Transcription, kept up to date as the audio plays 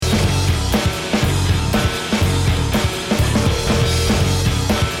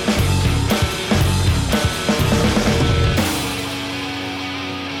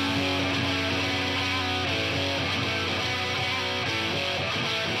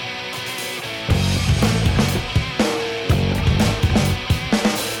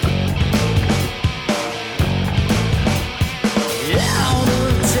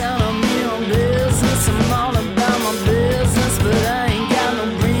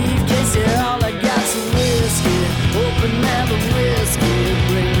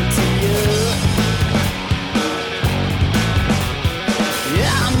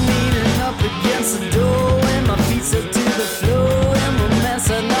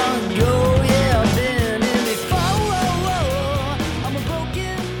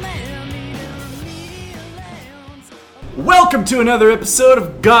welcome to another episode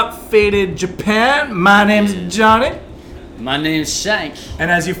of Got Faded Japan. My name's Johnny. My name's Shank. And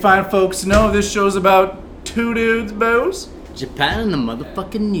as you fine folks know, this show's about two dudes, bows. Japan and the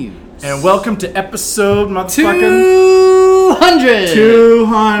motherfucking news. And welcome to episode motherfucking 200.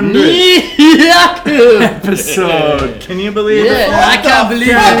 200 Yaku. episode. Can you believe it? Yeah, I can't believe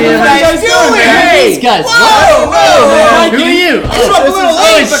it. What are you guys doing? Hey, these guys. Whoa, man. Who are you? It's a little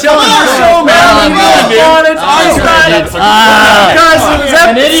late, but come on, show, man. Guys, it was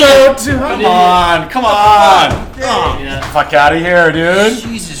episode 200. Come on. Fuck out of here, dude.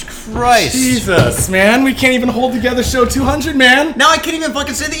 Jesus Christ. Jesus, man. We can't even hold together show 200, man. Now I can't even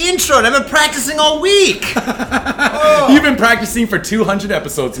fucking say the intro, and I've been practicing all week. You've been practicing for 200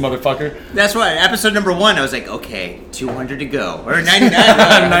 episodes, motherfucker. That's right. Episode number 1, I was like, okay, 200 to go. Or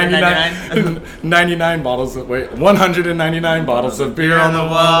 99. 99 bottles of, 199 bottles of beer on the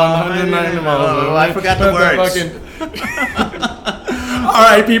wall. 199 bottles of Oh, I forgot the words. All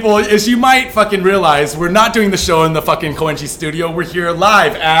right, people, as you might fucking realize, we're not doing the show in the fucking Koenchi studio. We're here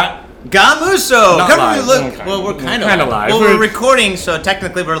live at Gamuso. Not Come live. look. Okay. Well, we're kind Kinda of live. Well, We're- we're recording, so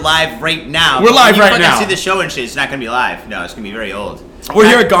technically we're live right now. We're But live when right you now. fucking see the show and shit, it's not gonna be live. No, it's gonna be very old. We're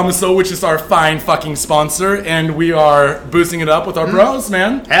here at Gamuso, which is our fine fucking sponsor, and we are boosting it up with our bros,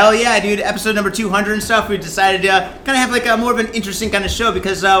 man. Hell yeah, dude. Episode number 200 and stuff. We decided to kind of have like a more of an interesting kind of show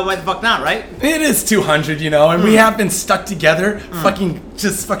because why the fuck not, right? It is 200, you know, and we have been stuck together, fucking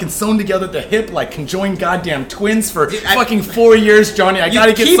sewn together at the hip like conjoined goddamn twins for fucking 4 years, Johnny. I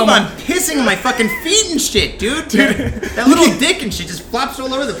gotta get keep someone. on pissing on my fucking feet and shit, dude. That little dick and shit just flops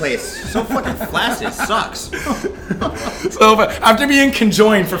all over the place. So fucking flaccid. It sucks. So after being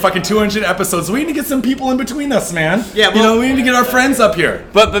conjoined for fucking 200 episodes, we need to get some people in between us, man. Yeah, well- you know, we need to get our friends up here.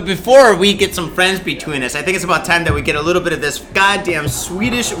 But before we get some friends between us, I think it's about time that we get a little bit of this goddamn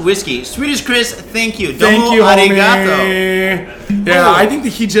Swedish whiskey. Swedish Chris, thank you. Thank Domo you, arigato. homie. Yeah, Oh. I think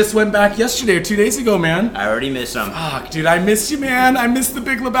that he just went back yesterday or 2 days ago, man. I already missed some. Fuck, dude, I missed you, man. I missed the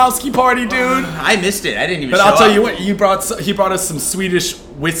Big Lebowski party, dude. I missed it. I didn't even But show I'll tell up. you what, he brought us some Swedish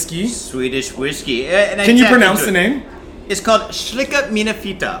whiskey. Swedish whiskey. And I Can you tapped pronounce into the it. name? It's called Slicka Mina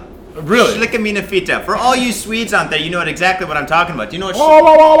Fita. Really? Slicka Mina Fita. For all you Swedes out there, you know exactly what I'm talking about. Do you know what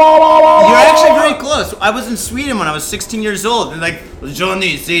You're You're actually very close. I was in Sweden when I was 16 years old. And like,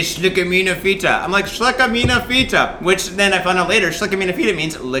 Johnny, say Slicka Mina Fita. I'm like, Slicka Mina Fita. Which then I found out later, Slicka Mina Fita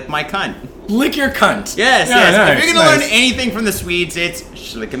means lick my cunt. Lick your cunt. Yes, Yeah, yes. nice, If you're going to nice. learn anything from the Swedes, it's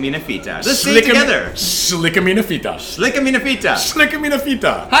Slicka Mina Fita. Let's say it together. Schlickamina fita. Slicka Mina Fita. Schlickamina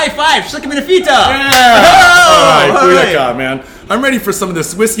fita. High five, Slicka Mina Fita. Yeah. all right. Booyaka, man. I'm ready for some of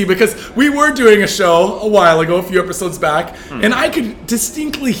this whiskey because we were doing a show a while ago, a few episodes back, and I could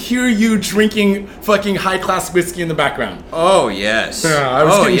distinctly hear you drinking fucking high-class whiskey in the background. Oh, yes. I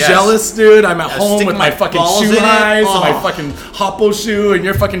was getting jealous, dude. I'm at home sticking with my my fucking balls shoe in it. highs and my Oh. fucking hoppo shoe, and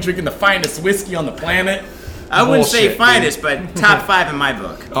you're fucking drinking the finest whiskey on the planet. I wouldn't say Bullshit, finest, but top 5 in my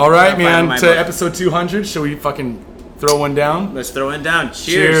book. All right, Top 5 in man. my To book. episode 200, shall we fucking throw one down? Let's throw it down. Cheers.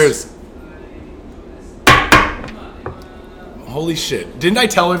 Cheers. Holy shit. Didn't I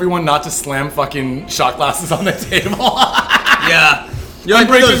tell everyone not to slam fucking shot glasses on the table? Yeah. You're I'm like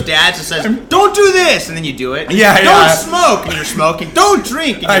one of those breaking- dads that says, don't do this, and then you do it. Yeah, Don't yeah. smoke, and you're smoking. Don't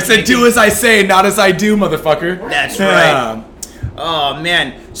drink. And I you're said, drinking. do as I say, not as I do, motherfucker. That's Yeah. right. Oh,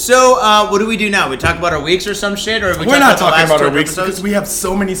 man. So, what do we do now? We talk about our weeks or some shit? Or we We're not the talking last about our 200 weeks episodes? because we have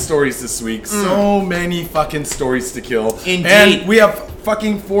so many stories this week. So many fucking stories to kill. Indeed. And we have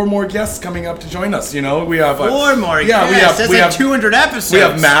fucking 4 more guests coming up to join us, you know? We have 4 more. Yeah, yes, we that's have 200 episodes. We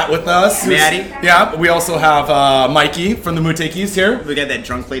have Matt with us. Matty. Yeah, we also have Mikey from the Mutekis here. We got that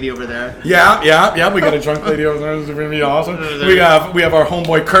drunk lady over there. Yeah. We got a drunk lady over there. It's gonna be awesome. We have our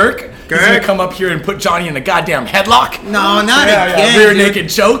homeboy Kirk. He's gonna come up here and put Johnny in a goddamn headlock. No, not Yeah, again. rear dude. naked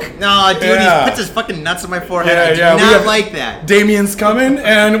choke. No, dude, Yeah. he puts his fucking nuts on my forehead. Yeah, I do yeah, we not have- like that. Damien's coming,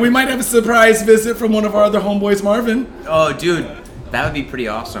 and we might have a surprise visit from one of our other homeboys, Marvin. Oh, dude, that would be pretty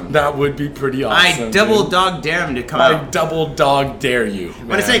awesome. That would be pretty awesome. I double dude. dog dare him to come I out. double dog dare you.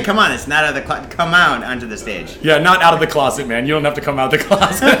 When I say come on, it's not out of the come out onto the stage. Yeah, not out of the closet, man. You don't have to come out of the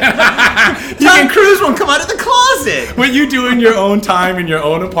closet. Tom Cruise won't come out of the closet. What you do in your own time in your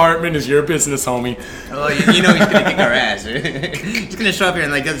own apartment is your business, homie. Oh, you know he's gonna kick our ass. He's gonna show up here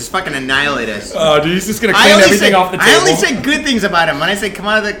and like just fucking annihilate us. Oh, dude, he's just gonna clean everything off the table. I only say good things about him. When I say come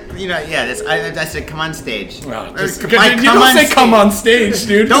out of the, I said come on stage. Oh, Or just- if you I don't say come on stage,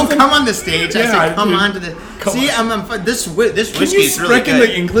 dude. Don't come on the stage. I Yeah, said come dude. on to the. Come See, on. this Can whiskey you is really sprechen good.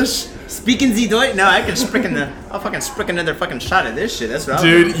 the English? Speaking the Deutsch? No, I can I'll fucking sprick another fucking shot of this shit. That's what I'll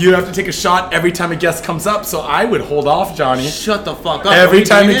Dude, you have to take a shot every time a guest comes up, so I would hold off, Johnny. Shut the fuck up. Every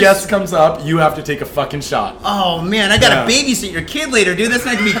time a guest comes up, you have to take a fucking shot. Oh man, I gotta babysit your kid later, dude. That's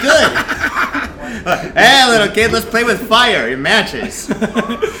not gonna be good. Hey, little kid, let's play with fire. Your matches.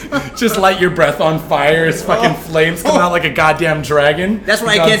 Just light your breath on fire as fucking flames come out like a goddamn dragon. That's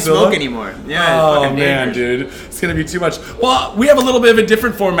why I can't smoke anymore. Yeah. Oh fucking man, dude, it's gonna be too much. Well, we have a little bit of a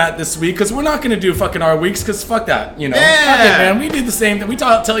different format this week because we're not gonna do fucking our weeks because fuck that, you know. Yeah. Fuck it, man. We do the same thing. We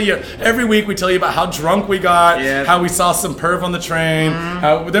tell you every week. We tell you about how drunk we got, how we saw some perv on the train.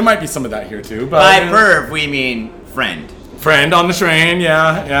 There might be some of that here too. But by perv, we mean friend. Friend on the train,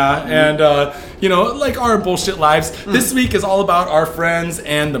 yeah. And, you know, like our bullshit lives. This week is all about our friends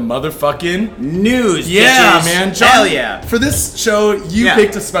and the motherfucking news. Yeah, bitches. man. John, hell yeah. For this show, you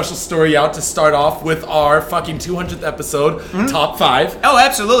picked a special story out to start off with our fucking 200th episode, top 5. Oh,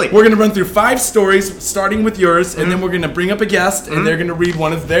 absolutely. We're going to run through 5 stories, starting with yours, and then we're going to bring up a guest, and they're going to read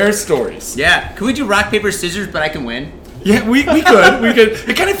one of their stories. Yeah. Can we do rock, paper, scissors, but I can win? Yeah, we could. We could.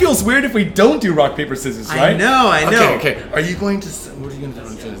 It kind of feels weird if we don't do rock, paper, scissors, right? I know. Okay. Are you going to... What are you going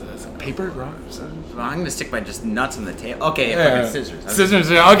to do? Paper, rock, scissors? Well, I'm going to stick my just nuts on the table. Okay, fucking scissors.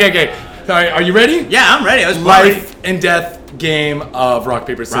 Scissors, okay. Are you ready? Yeah, I'm ready. I was Life and death game of rock,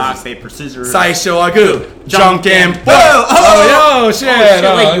 paper, scissors. Rock, paper, scissors. Saishoagu. Junkin. Oh, shit.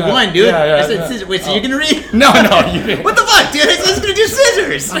 Wait, you won, dude. Yeah. I said scissors. Wait, so you're going to read? No, you didn't. What the fuck, dude? I was going to do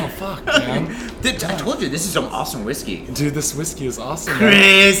scissors. Oh, fuck, man. Dude, I told you, this is some awesome whiskey. Dude, this whiskey is awesome, man.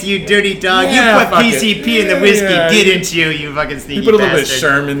 Chris, you dirty dog. Yeah, you put fuck PCP it. in the whiskey. Yeah. Get into you fucking sneaky You put a little bit of bastard.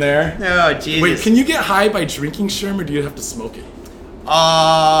 Sherm in there. Oh, Jesus. Wait, can you get high by drinking Sherm, or do you have to smoke it?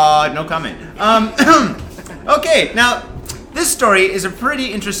 No comment. Okay, now, this story is a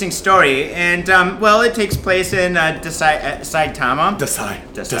pretty interesting story, and, well, it takes place in Saitama.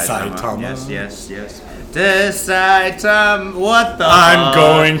 Saitama. Yes. Saitama. What the I'm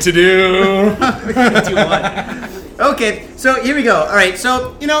going to do. do what? Okay, so here we go. All right,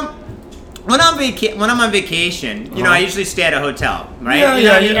 so, you know, when I'm on vacation, you know, I usually stay at a hotel, right?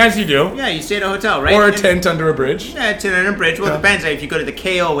 As you do. Yeah, you stay at a hotel, right? Or a tent under a bridge. Yeah, a tent under a bridge. Well, it depends. If you go to the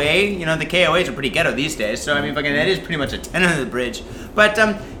KOA, you know, the KOAs are pretty ghetto these days. So, I mean, fucking, that is pretty much a tent under the bridge. But,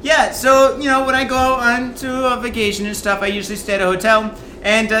 yeah, so, you know, when I go on to a vacation and stuff, I usually stay at a hotel.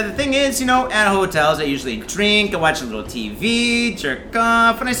 And the thing is, you know, at hotels, I usually drink, I watch a little TV, jerk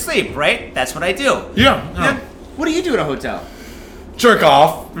off, and I sleep, right? That's what I do. Yeah. What do you do at a hotel? Jerk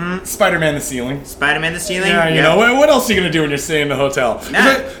off. Spider-Man the ceiling. Spider-Man the ceiling? Yeah, you know, what else are you going to do when you're staying in the hotel?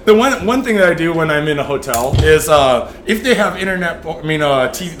 Nah. The one thing that I do when I'm in a hotel is if they have internet,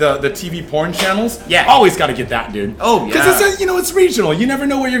 the TV porn channels, always got to get that, dude. Oh, yeah. Because it's regional. You never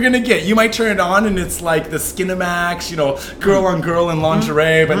know what you're going to get. You might turn it on and it's like the Skinamax, girl on girl in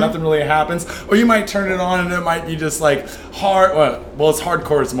lingerie, but nothing really happens. Or you might turn it on and it might be just like it's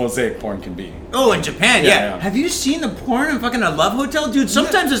hardcore as mosaic porn can be. Oh, in Japan, yeah. Yeah. Have you seen the porn in fucking a love hotel? Dude,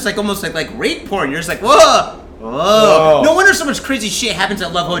 sometimes it's like almost like rape porn. You're just like, whoa. No wonder so much crazy shit happens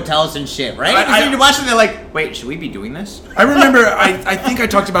at love hotels and shit, right? Because you're watching, they're like, wait, should we be doing this? I remember, I think I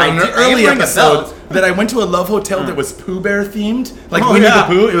talked about in an early episode that I went to a love hotel that was Pooh Bear themed, like Winnie the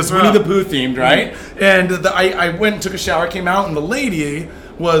Pooh. It was Winnie the Pooh themed, right? And I went and took a shower, came out, and the lady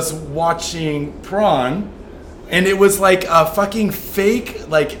was watching Prawn, and it was like a fucking fake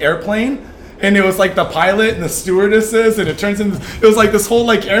like airplane. And it was like the pilot and the stewardesses, and it was like this whole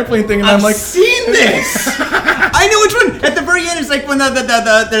like airplane thing, and I'm like, seen this. I know which one. At the very end, it's like when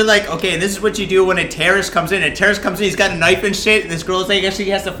they're like, okay, this is what you do when a terrorist comes in. He's got a knife and shit, and this girl's like, actually,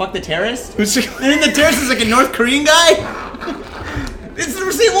 he has to fuck the terrorist. And then the terrorist is like a North Korean guy. It's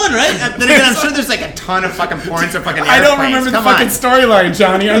the same one, right? Then again, I'm sure there's like a ton of fucking porns or fucking airplanes. I don't remember the fucking storyline,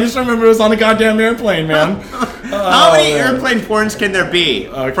 Johnny. I just remember it was on a goddamn airplane, man. How many airplane porns can there be?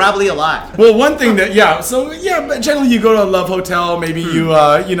 Okay. Probably a lot. Well, one thing but generally you go to a love hotel, maybe you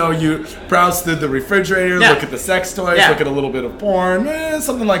browse through the refrigerator, look at the sex toys, look at a little bit of porn,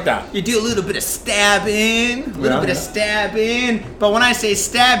 something like that. You do a little bit of stabbing, But when I say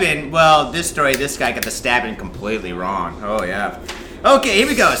stabbing, well, this guy got the stabbing completely wrong. Oh, yeah. Okay, here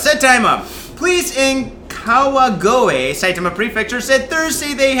we go. Set time up. Police in Kawagoe, Saitama Prefecture, said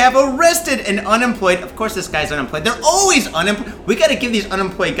Thursday they have arrested an unemployed. Of course, this guy's unemployed. They're always unemployed. We got to give these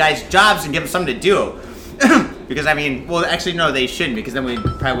unemployed guys jobs and give them something to do. Because, actually, no, they shouldn't, because then we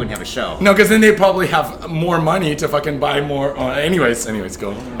probably wouldn't have a show. No, because then they probably have more money to fucking buy more. Anyways,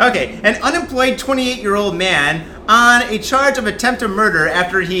 go. Okay, an unemployed 28-year-old man on a charge of attempted murder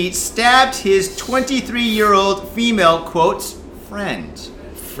after he stabbed his 23-year-old female, quotes, friend.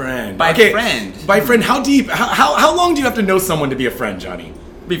 Friend. By friend. By friend, how deep? How long do you have to know someone to be a friend, Johnny?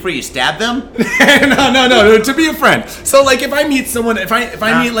 Before you stab them? no, to be a friend. So like if I meet someone, if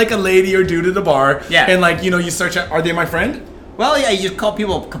I meet like a lady or dude at a bar, and like, you know, you start are they my friend? Well, yeah, you call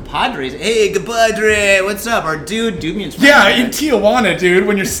people compadres. Hey, compadre, what's up? Or dude means friend. Yeah, in Tijuana, dude,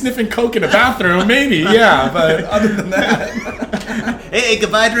 when you're sniffing coke in a bathroom, maybe, yeah, but other than that. Hey,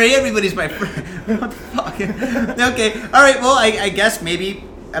 compadre, everybody's my friend. What the fuck? Okay, all right, well, I guess maybe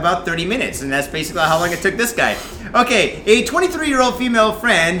about 30 minutes, and that's basically how long it took this guy. Okay, a 23-year-old female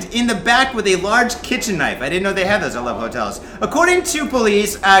friend in the back with a large kitchen knife. I didn't know they had those at love hotels. According to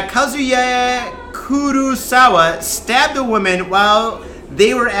police, Kazuya Kurosawa stabbed a woman while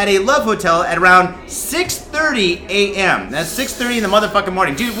they were at a love hotel at around 6:30 a.m. That's 6:30 in the motherfucking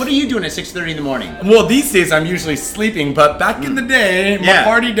morning. Dude, what are you doing at 6:30 in the morning? Well, these days I'm usually sleeping, but back in the day, my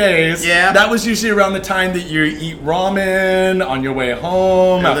party days, that was usually around the time that you eat ramen on your way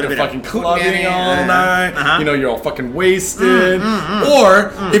home after fucking clubbing all night. You know, you're all fucking wasted.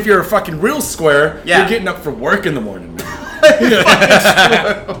 Or if you're a fucking real square, you're getting up for work in the morning, man.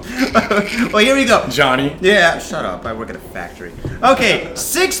 Well, here we go. Johnny. Yeah, shut up. I work at a factory. Okay,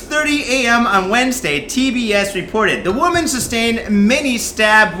 6:30 a.m. on Wednesday, TBS reported the woman sustained many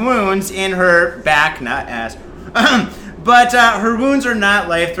stab wounds in her back, not ass. But her wounds are not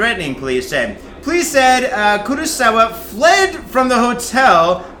life-threatening, police said. Police said Kurosawa fled from the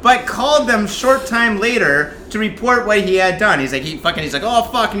hotel, but called them short time later to report what he had done. He's like, oh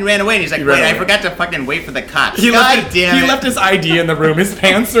fuck, and he ran away. And he's like, wait, I forgot to fucking wait for the cops. He left his ID in the room. His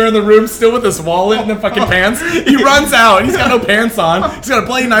pants are in the room, still with his wallet in the fucking pants. He runs out. He's got no pants on. He's got a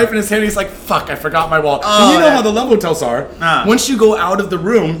bloody knife in his hand. He's like, fuck, I forgot my wallet. And you know how the love hotels are. Once you go out of the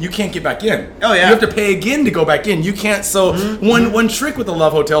room, you can't get back in. Oh yeah. You have to pay again to go back in. You can't. So one trick with the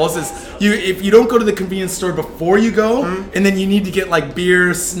love hotels is if you don't go to the convenience store before you go, and then you need to get like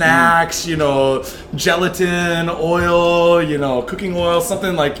beer, snacks, you know, gelatin, oil, you know, cooking oil,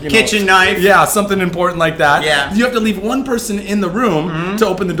 something like, you know, kitchen knife. Yeah, something important like that. Yeah. You have to leave one person in the room to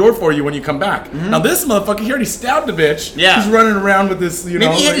open the door for you when you come back. Now this motherfucker, he already stabbed a bitch. Yeah. He's running around with this, you know.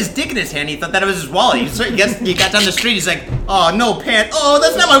 Maybe he had his dick in his hand. He thought that it was his wallet. He got down the street. He's like, oh, no pants. Oh,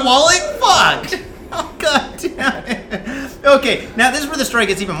 that's not my wallet. Fuck. Oh, god damn it. Okay, now this is where the story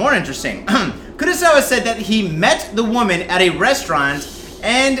gets even more interesting. Kurosawa said that he met the woman at a restaurant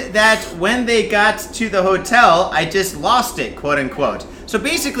and that when they got to the hotel, I just lost it, quote unquote. So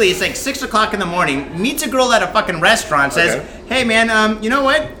basically, it's like 6 o'clock in the morning, meets a girl at a fucking restaurant, says, hey man, you know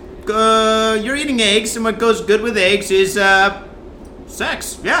what? You're eating eggs, and what goes good with eggs is,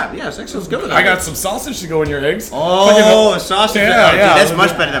 sex. Yeah, sex goes good with eggs. I got some sausage to go in your eggs. Oh, sausage. Yeah, dude, that's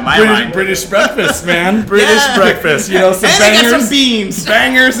much better than my line. British breakfast, man. British breakfast. You know, some and bangers. I got some beans.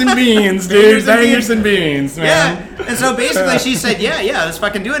 Bangers and beans, dude. Bangers and beans, man. Yeah. And so basically she said, yeah, let's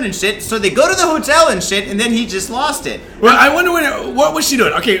fucking do it and shit. So they go to the hotel and shit, and then he just lost it. Well, I wonder what was she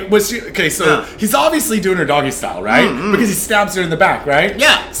doing? So he's obviously doing her doggy style, right? Because he stabs her in the back, right?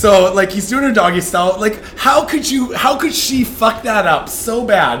 Yeah. So like he's doing her doggy style. Like how could she fuck that up so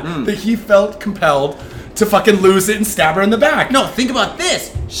bad that he felt compelled to fucking lose it and stab her in the back? No, think about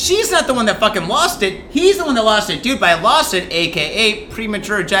this. She's not the one that fucking lost it. He's the one that lost it. Dude, by lost it, a.k.a.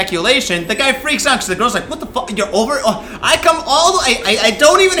 premature ejaculation, the guy freaks out because the girl's like, what the fuck? You're over? Oh, I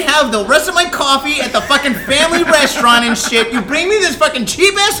don't even have the rest of my coffee at the fucking family restaurant and shit. You bring me this fucking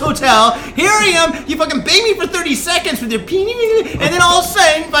cheap-ass hotel. Here I am. You fucking bang me for 30 seconds with your peenie, and then all of a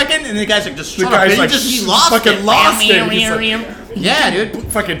sudden, fucking, and the guy's like, just shut up. Like, he lost fucking it. Lost it. Yeah, dude.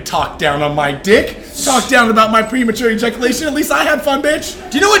 Fucking talk down on my dick. Talk down about my premature ejaculation. At least I had fun, bitch.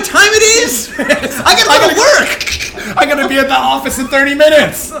 Do you know what time it is? I gotta go to work. I gotta be at the office in 30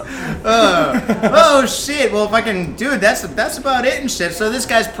 minutes. Oh shit. Well, fucking dude, that's about it and shit. So this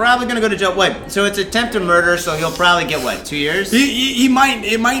guy's probably gonna go to jail. What? So it's attempted murder. So he'll probably get what? 2 years? He might.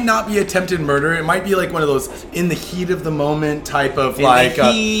 It might not be attempted murder. It might be like one of those in the heat of the moment type of in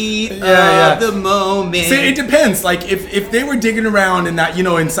the heat of the moment. See, it depends. Like if they were digging around in that, you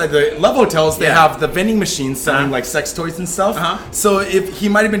know, inside the love hotels, they have the vending machines selling like sex toys and stuff. So if he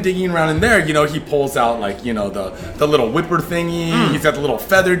might have been digging around in there, you know, he pulls out like, you know, the little whipper thingy. He's got the little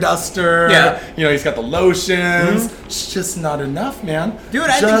feather duster. Yeah. You know, he's got the lotions. It's just not enough, man. Dude,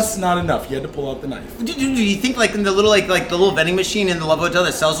 not enough. He had to pull out the knife. Do you think like in the little like the little vending machine in the love hotel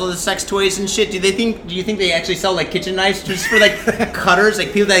that sells all the sex toys and shit? Do you think they actually sell like kitchen knives just for like cutters,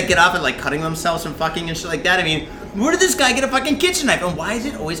 like people that get off and like cutting themselves and fucking and shit like that? I mean, where did this guy get a fucking kitchen knife? And why is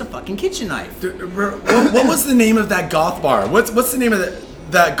it always a fucking kitchen knife? What was the name of that goth bar? What's the name of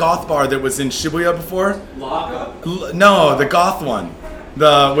that goth bar that was in Shibuya before? Lockup? No, the goth one.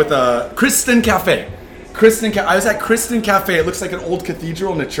 With a Kristen Cafe. I was at Kristen Cafe. It looks like an old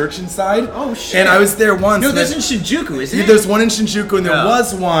cathedral and a church inside. Oh, shit. And I was there once. No, there's in Shinjuku, isn't it? There's one in Shinjuku, and there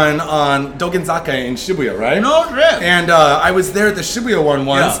was one on Dogenzaka in Shibuya, right? No rip. And I was there at the Shibuya one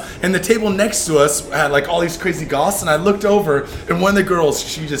once, Yeah. and the table next to us had like all these crazy goths, and I looked over, and one of the girls,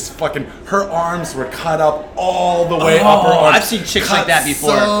 she just fucking, her arms were cut up all the way up her arms. I've seen chicks like that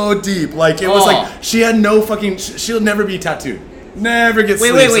before. So deep, like it was like she had no fucking. She'll never be tattooed. Never get.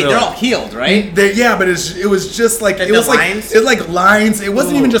 Wait. They're all healed, right? Yeah, but it was just like it was lines? like lines. It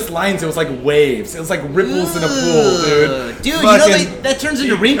wasn't even just lines. It was like waves. It was like ripples in a pool, dude. Dude, you Fucking know that turns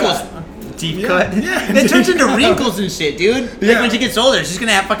into wrinkles. Deep cut. Yeah. That turns into wrinkles and shit, dude. Like Yeah. when she gets older, she's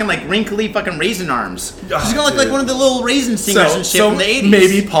gonna have fucking like wrinkly fucking raisin arms. She's gonna look like dude. one of the little raisin singers and shit from the 80s.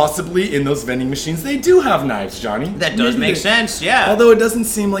 Maybe, possibly, in those vending machines, they do have knives, Johnny. That does Maybe make they- sense, yeah. Although it doesn't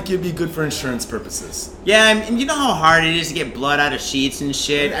seem like it'd be good for insurance purposes. Yeah, and you know how hard it is to get blood out of sheets and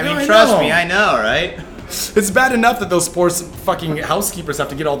shit? I mean, I trust know. me, I know, right? It's bad enough that those poor fucking housekeepers have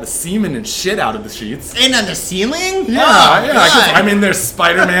to get all the semen and shit out of the sheets. And on the ceiling? Yeah, Oh, yeah. 'Cause God. I'm in there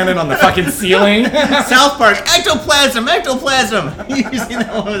Spider-Man and on the fucking ceiling. South Park, ectoplasm. You seen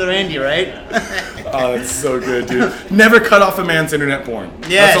that one with Randy, right? Oh, that's so good, dude. Never cut off a man's internet porn.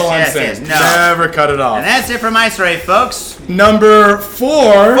 Yes, That's all yes, I'm saying. yes, no. Never cut it off. And that's it for my story, folks. Number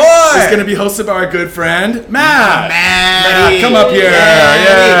 4 Four. is going to be hosted by our good friend, Matt. Maddie. Come up here.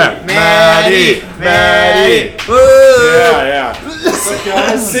 Yeah. Maddie. Woo. Yeah.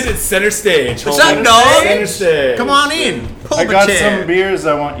 Sit at center stage. What's Hold up, on. dog? Center stage. Come on in. Pull I the got chair. some beers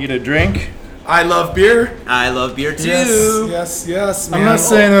I want you to drink. I love beer. I love beer too. Yes, man. I'm not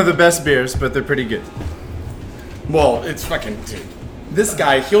saying they're the best beers, but they're pretty good. Well, it's fucking, dude. This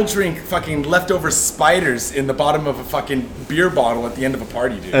guy, he'll drink fucking leftover spiders in the bottom of a fucking beer bottle at the end of a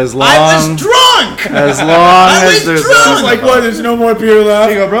party, dude. As long I was drunk. as long I as was there's drunk. It's like, what? There's no more beer left.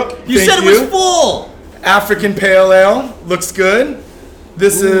 There you go, bro. You Thank said it was full. African Pale Ale. Looks good.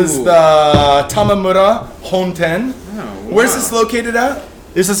 This is the Tamamura Honten. Where's this located at?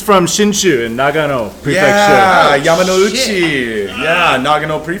 This is from Shinshu in Nagano Prefecture. Yeah, Oh, Yamanouchi. Yeah,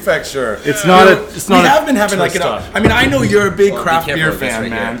 Nagano Prefecture. It's not You a- know, it's not we a have been having like tourist stop. I mean, I know you're a big Well, be craft careful beer with this fan, right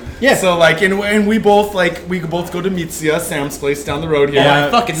man. here. Yeah. So like, and we both go to Mitsuya, Sam's place down the road here. Yeah.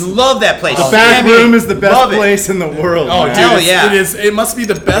 I fucking love that place. The back room is the best Love it. place in the world. Oh, man. dude, Hell it's- yeah. it is. It must be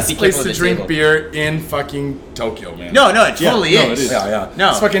the best Be place careful to with the drink table. beer in fucking Tokyo, man. No, it totally no, is. it is. Yeah.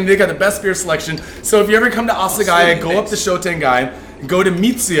 No. It's fucking, they got the best beer selection. So if you ever come to Asagaya, go up to Shotengai, go to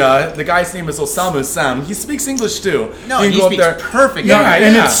Mitsuya. The guy's name is Osamu Sam. He speaks English too. No, You he can go up speaks there. perfect Yeah, English.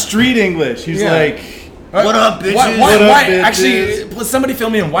 And yeah. it's street English. He's Yeah. like, What up, bitches? Why, What up, bitches? actually, somebody fill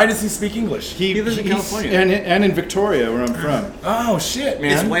me in. Why does he speak English? he lives in he's- California. and in Victoria, where I'm from. Oh shit,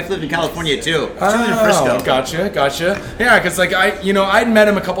 man. His wife lived in California too. She lived in Frisco. Gotcha. Yeah, because like I'd met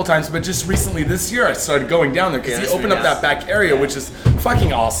him a couple times, but just recently this year I started going down there because Yeah, he that's opened really up that back area, which is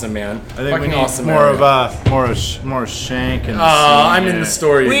fucking awesome, man. I think fucking we need awesome. more area. of more shank and. I'm in the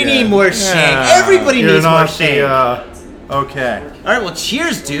story. We again. need more shank. Everybody You're needs more not shank. okay. All right, well,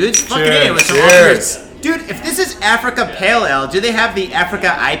 cheers, dudes. Fucking Cheers. A with some Cheers. awesome- Dude, if this is Africa Pale Ale, do they have the Africa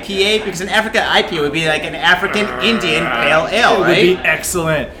IPA? Because an Africa IPA would be like an African Indian Pale Ale, It would right? be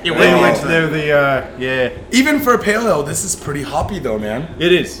excellent. It would They be went- excellent. They're yeah. Even for a pale ale, this is pretty hoppy though, man.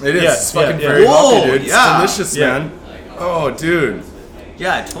 It is. It is. Yeah, It's fucking yeah, very yeah. Whoa, hoppy, dude. yeah. It's delicious, Yeah. man. Oh, dude.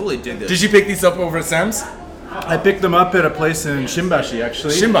 Yeah, I totally dig this. Did you pick these up over at Sam's? I picked them up at a place in Shimbashi,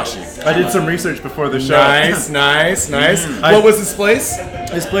 actually. Shimbashi. I did some research before the show. Nice. I- What was this place?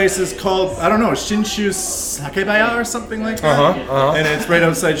 This place is called, I don't know, Shinshu Sakebaya or something like that. And it's right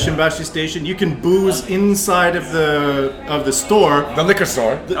outside Shimbashi Station. You can booze inside of the store. The liquor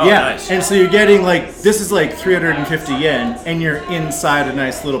store. Oh, yeah, nice. and so you're getting like, this is like 350 yen, and you're inside a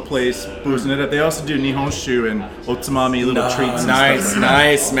nice little place boozing it up. They also do nihonshu and otsumami little treats and stuff.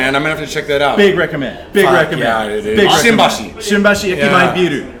 Nice, man. I'm gonna have to check that out. Big recommend. Big Fuck recommend. yeah, it is. Big Shimbashi. recommend. Shimbashi Ikimai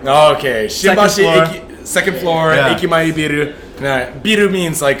Biru. Okay, Shimbashi, floor. second floor, Yeah. Ikimai Biru. Nah, Biru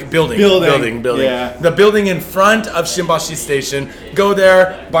means like building. Building. Building. Yeah. The building in front of Shimbashi Station. Go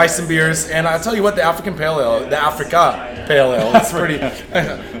there, buy some beers, and I'll tell you what, the African Pale Ale, the Africa Pale Ale, it's pretty.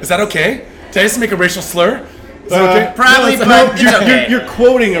 Is that okay? Did I just make a racial slur? Is that okay? Probably, No, but it's you're, okay. you're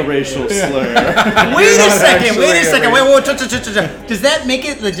quoting a racial slur. Wait a not second. actually Wait a second. a Wait. Does that make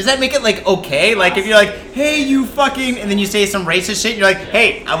it? Does that make it like okay? Like if you're like, hey, you fucking, and then you say some racist shit, you're like,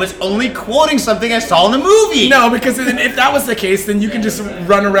 hey, I was only quoting something I saw in the movie. No, because then if that was the case, then you can just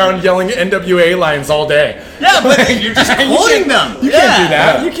run around yelling NWA lines all day. Yeah, but you're just quoting them. You can't do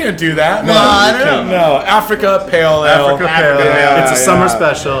that. You can't do that. No, I don't know. No, Africa Pale Ale. Africa Pale Ale. Yeah, It's a summer yeah.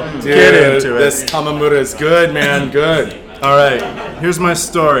 special. Dude, Get into it. This Tamamura is good, man. Good. All right, here's my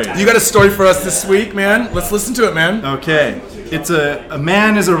story. You got a story for us this week, man? Let's listen to it, man. Okay, it's a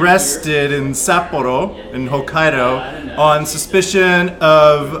man is arrested in Sapporo, in Hokkaido, on suspicion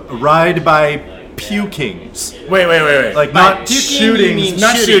of ride by pukings. Wait. Like By not puking, you shootings, mean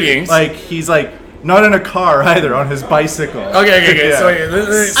Not shootings. like he's like not in a car either, on his bicycle. Okay. Yeah. So,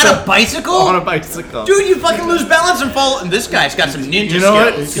 On a bicycle? On a bicycle. Dude, you fucking lose balance and fall. And this guy's got some ninja You know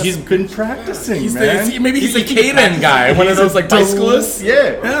what? skills. He's been practicing, maybe man. he's a Caden guy, one of those like bicyclists.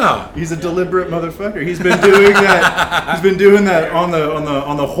 Yeah. He's a deliberate motherfucker. He's been doing that. He's been doing that on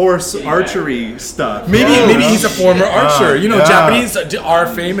the horse archery stuff. Maybe he's a former archer. You know, yeah. Japanese are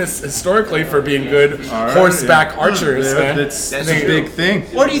famous historically for being good horseback archers. Man. That's a true. big thing.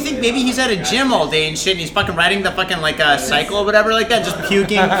 Or do you think maybe he's at a gym all day and shit, and he's fucking riding the fucking like cycle or whatever like that, just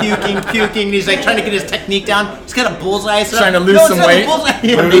puking, and he's like trying to get his technique down. He's got a bullseye. Trying to lose some weight.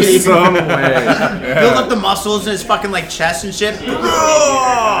 Lose some weight. Build up the muscles in his fucking like chest and shit. There's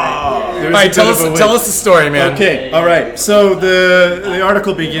All right, a tell bit of a us the story, man. Okay, all right. So the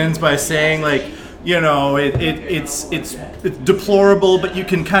article begins by saying like, you know, it's deplorable, but you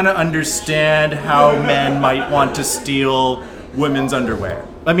can kind of understand how men might want to steal women's underwear.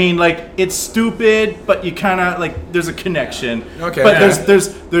 I mean, like, it's stupid, but you kind of like there's a connection. Okay. But Yeah.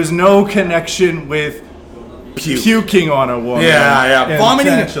 there's no connection with puking on a woman. Yeah.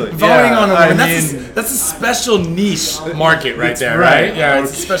 Vomiting Yeah, on a I woman. mean, That's a special niche market right there, right. right? Yeah,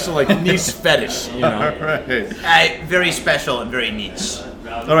 it's a special like niche fetish, you know. right. Very special and very niche.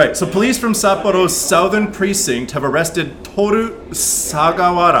 All right, so police from Sapporo's southern precinct have arrested Toru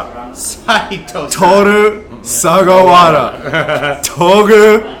Sagawara. Toru Sagawara.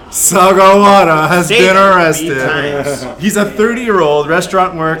 Toru Sagawara has Say been it 3 arrested. times. He's a 30-year-old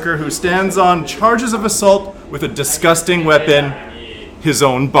restaurant worker who stands on charges of assault with a disgusting weapon, his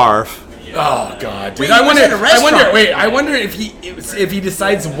own barf. Oh God, dude! Wait, he was at a restaurant. I wonder if he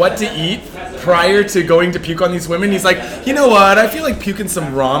decides what to eat prior to going to puke on these women. He's like, you know what? I feel like puking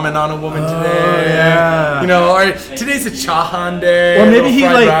some ramen on a woman today. yeah. You know, or today's a chahan day. Or a maybe little he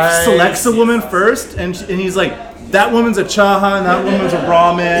fried like rice. selects a woman first, and he's like, that woman's a chahan, that woman's a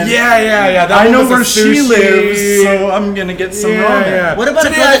ramen. Yeah. That I know woman's a where she sushi. lives, so I'm gonna get some ramen. Yeah. What about a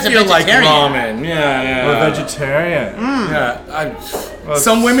today? girl I that's a feel like vegetarian? ramen. Yeah. Or vegetarian. Yeah.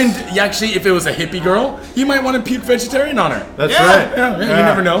 Some women, actually, if it was a hippie girl, you might want to puke vegetarian on her. That's Yeah. right. Yeah, you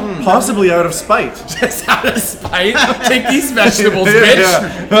never know. Possibly out of spite. Just out of spite. Take these vegetables,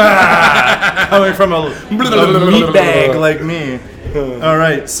 bitch. Yeah. Coming from a meat bag like me. All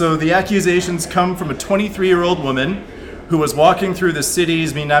right, so the accusations come from a 23-year-old woman who was walking through the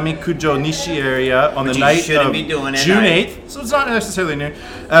city's Minami Kujo Nishi area on the Which you night shouldn't of be doing at June night. 8th, so it's not necessarily new,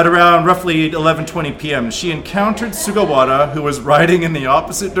 at around roughly 11:20 p.m. She encountered Sugawara, who was riding in the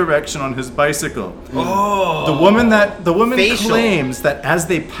opposite direction on his bicycle. Oh. The woman Facial. claims that as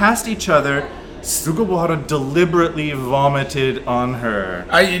they passed each other, Sugawara deliberately vomited on her.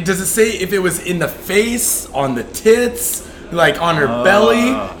 Does it say if it was in the face, on the tits, like on her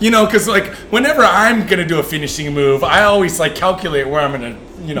belly? You know, because like whenever I'm gonna do a finishing move, I always like calculate where I'm gonna,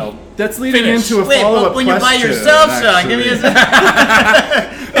 you know. That's leading finish. into a Wait, follow-up but when you're by question, yourself, son, give me a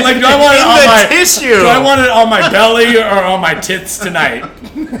second. Like, do I want it on my tissue. Do I want it on my belly or on my tits tonight?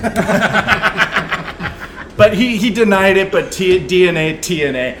 But he denied it, but DNA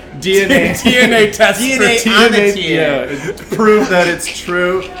DNA test. DNA on the TNA. yeah, prove that it's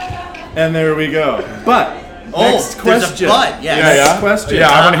true. And there we go. But next there's question. a but, yes. Next question. Yeah,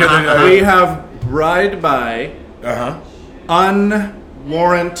 I want to hear the. We have ride by Uh-huh.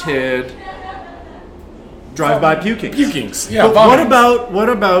 unwarranted drive-by puking. Pukings. Yeah. But vomiting. what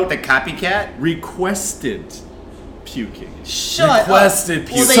about The copycat? requested puking? Shut Requested up.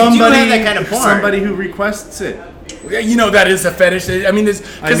 puke. Well, they do have that kind of porn. Somebody who requests it. You know that is a fetish. I mean, there's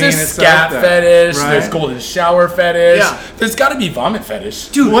it's scat out there, fetish. right? There's golden shower fetish. Yeah. There's got to be vomit fetish.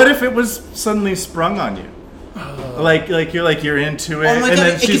 Dude, what if it was suddenly sprung on you? Like you're into it, Oh my and God,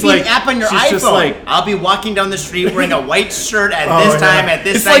 then it she's could be like, an app on your she's iPhone. just like, I'll be walking down the street wearing a white shirt at Oh, this time, yeah. at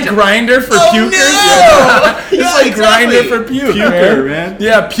this It's time. like Grindr for Oh, pukers. no! It's Yeah, like exactly. Grindr for puke, Puker, man.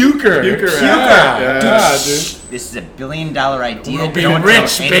 Yeah, puker. Puker, Yeah, dude. This is a $1 billion idea. We'll be Don't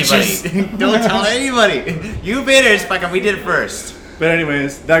rich, tell anybody. bitches. Don't tell anybody. You bidders, fucking, we did it first. But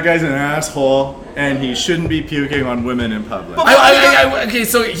anyways, that guy's an asshole, and he shouldn't be puking on women in public. Okay,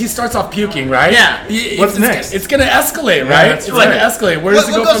 so he starts off puking, right? Yeah. What's next? It's gonna escalate, Yeah, right? that's It's right. gonna escalate. Where does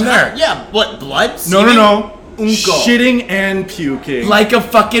it go goes from there? Yeah, what, blood? No. Unko. Shitting and puking. Like a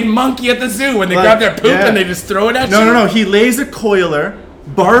fucking monkey at the zoo when they Like, grab their poop yeah. and they just throw it at you. No. He lays a coiler,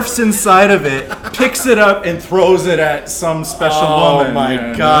 barfs inside of it, picks it up, and throws it at some special woman. Oh my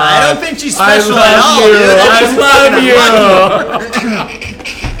Yeah. god! I don't think she's special I at love all, you. dude. I love you.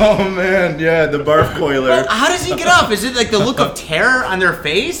 Oh man, yeah, the barf coiler. How does he get up? Is it like the look of terror on their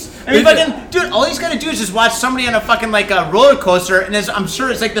face? I mean, fucking, dude, all he's gotta do is just watch somebody on a fucking like a roller coaster, and I'm sure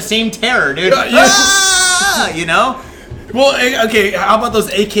it's like the same terror, dude. Ah, you know? Well, okay, how about those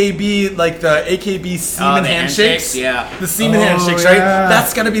AKB, like the AKB semen the handshakes? handshakes, yeah. The semen Oh, handshakes, right? yeah.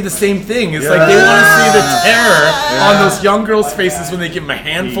 That's gotta be the same thing. It's like they want to see the terror on those young girls' faces when they give them a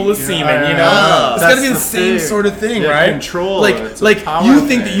handful of semen, you know? It's That's gotta be the same thing. sort of thing, Yeah, right? control. It's a Like power you think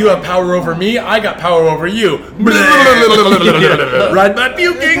thing. that you have power over me, I got power over you. Right, but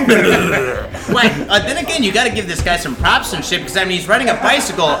puking. Like, then again, you gotta give this guy some props and shit, because I mean, he's riding a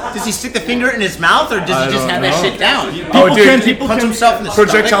bicycle. Does he stick the finger in his mouth, or does he just have that shit down? People Punch can himself in the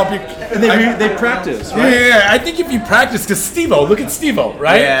Projectile stomach. puke. and they practice, Yeah, right? yeah, I think if you practice, because Steve-O, look at Steve-O,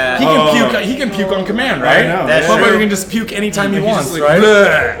 right? Yeah. He can puke on command, right? I know. That's Motherfucker true. can just puke anytime he He's wants, just like, right?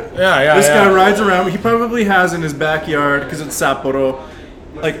 "Bleh." Yeah. This guy rides around. He probably has in his backyard, because it's Sapporo,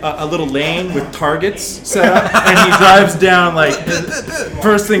 like a little lane with targets set up, and he drives down like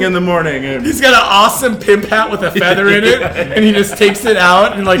first thing in the morning. And He's got an awesome pimp hat with a feather in it, and he just takes it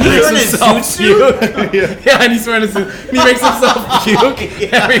out and like makes wearing his himself zoot puke. Yeah, and he's wearing a suit. And he makes himself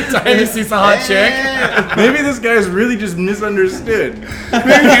puke every time he sees a hot chick. maybe this guy's really just misunderstood.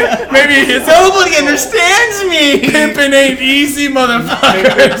 Maybe his Nobody understands me. pimping ain't easy,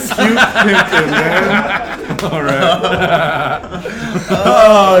 motherfuckers. Cute pimping, man. All right.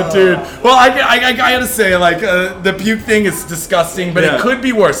 Oh, dude. Well, I gotta say, like, the puke thing is disgusting, but Yeah. it could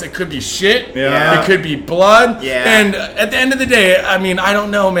be worse. It could be shit. Yeah. It could be blood. Yeah. And at the end of the day, I mean, I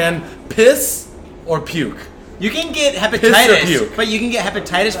don't know, man. Piss or puke? You can get Piss or hepatitis, puke? but you can get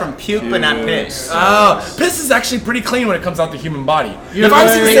hepatitis from puke, but not piss. Oh, piss is actually pretty clean when it comes out the human body. You're If I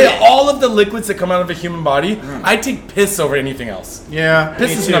was to right. say all of the liquids that come out of a human body, I'd take piss over anything else. Yeah.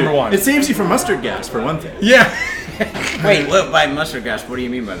 Piss me is too. number one. It saves you from mustard gas, for one thing. Yeah. Wait, what? By mustard gas? What do you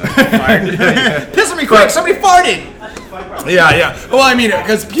mean by that? Fart? Piss on me quick! Somebody farted! Yeah. Well, I mean,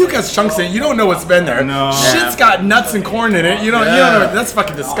 because puke has chunks in it. You don't know what's been there. No. Shit's got nuts and corn in it. You don't know. That's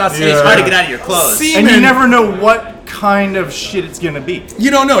fucking disgusting. It's hard to get out of your clothes. Semen, And you never know what kind of shit it's gonna be. You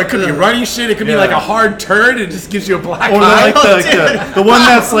don't know. It could be runny shit. It could be Yeah. like a hard turd. It just gives you a black Or eye. the one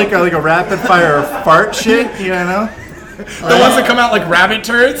that's like a rapid fire fart shit, you know? The ones that come out like rabbit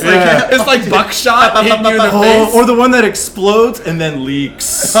turds. Like, Yeah. it's like buckshot hitting you in the face. Or the one that explodes and then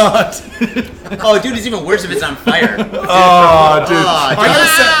leaks. Oh, dude, it's even worse if it's on fire. Oh, dude. Oh,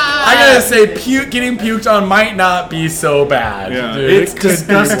 I gotta say, getting puked on might not be so bad. Yeah. Dude. It's It could be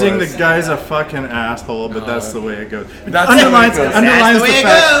disgusting. The worse. guy's a fucking asshole, but that's the way it goes. That's Underlines the way it goes. underlines That's the way it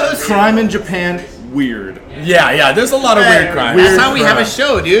fact goes. crime in Japan weird. Yeah. There's a lot of weird crimes. That's how we have a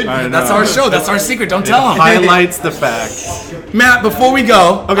show, dude. I know. That's our show. That's our secret. Don't tell them. Highlights the fact. Matt, before we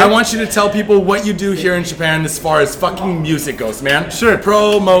go, I want you to tell people what you do here in Japan as far as fucking music goes, man. Sure.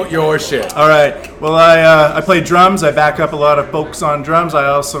 Promote your shit. All right. Well, I play drums. I back up a lot of folks on drums. I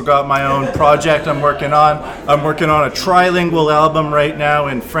also got my own project I'm working on. I'm working on a trilingual album right now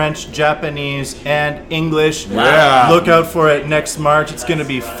in French, Japanese, and English. Wow. Look out for it next March. It's going to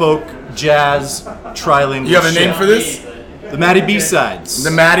be folk, jazz, trilingual. You have a name shit. for this? The Matty B-sides.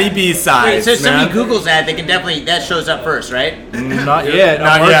 The Maddie B-sides, So if man. somebody Googles that, they can definitely, that shows up first, right? Not yet.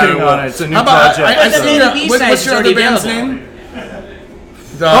 Not I'm yet. working on it. It's a new How about, project. I But the see Maddie what's B-sides your is other already band's available. name?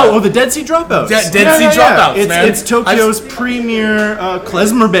 Oh, the Dead Sea Dropouts. Dead Sea Dropouts, man. It's Tokyo's premier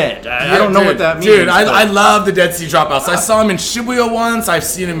klezmer band. I don't know Dude, what that means. Dude, but- I love the Dead Sea Dropouts. I saw them in Shibuya once. I've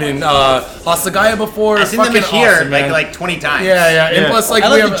seen them in Asagaya before. I've seen them Fucking here awesome, man. like 20 times. Yeah. And Yeah. plus, like, I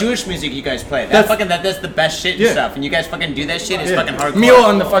we love the have Jewish music you guys play. That's- That's the best shit and Yeah. stuff. And you guys fucking do that shit. It's Yeah. fucking hardcore. Mio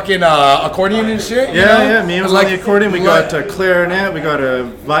on the fucking accordion and shit. you know? Yeah, me was Like- on the accordion. We like- got a clarinet, we got a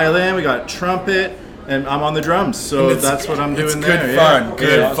violin, we got trumpet, and I'm on the drums. So It's- that's what I'm doing it's there. good yeah. fun.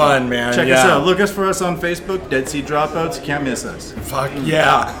 Good Yeah. fun, man. Check yeah. us out. Look us for us on Facebook, Dead Sea Dropouts. You can't miss us. Fuck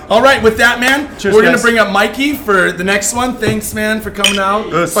yeah. All right, with that, man, Cheers, we're going to guys. bring up Mikey for the next one. Thanks, man, for coming out,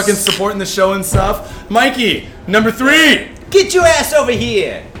 Yes. fucking supporting the show and stuff. Mikey, number 3. Get your ass over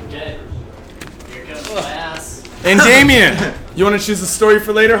here. And Damien, you want to choose a story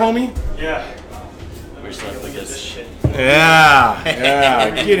for later, homie? Yeah.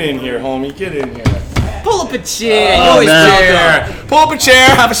 Get in here, homie. Get in here. Pull up a chair. Oh, You always welcome. chair. Pull up a chair.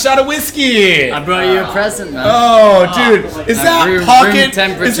 Have a shot of whiskey. I brought you a present, man. Oh, dude, is that room pocket?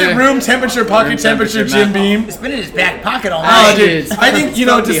 temperature. Is it room temperature, pocket Room temperature, temperature, Jim man. Beam? It's been in his back pocket all Oh, night. dude, I think, you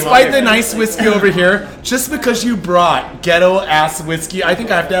know, It's despite hard. the nice whiskey over here, just because you brought ghetto-ass whiskey, I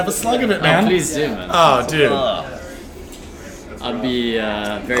think I have to have a slug of it, man. Please do, man. Oh, dude. I'd be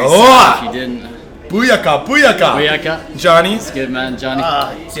very Oh! sad if you didn't. Booyaka. Booyaka. Johnny. It's good, man, Johnny.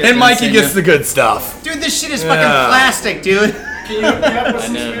 And Mikey gets the good stuff. Dude, this shit is fucking plastic, dude. I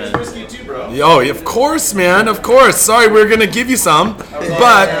know, man. Whiskey too, bro. Oh, of course, man. Of course. Sorry, we're gonna give you some,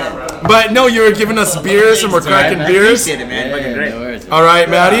 but no, you were giving us beers and we're cracking man. beers. Appreciate it, man. Yeah, Fucking great. no worries. All right,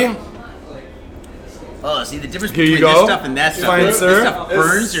 Maddie. Oh, see the difference Here you between go. this stuff and that stuff. Fine, This sir. stuff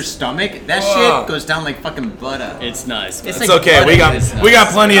burns your stomach. That Oh. shit goes down like fucking butter. It's nice. It's man. It's okay. We got It's we got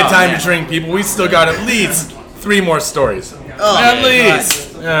plenty of Oh, time man. to drink, people. We still got at least 3 more stories. Oh, At man. least.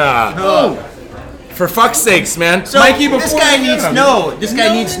 Yeah. Oh. For fuck's sakes, man. So Mikey, before this guy needs no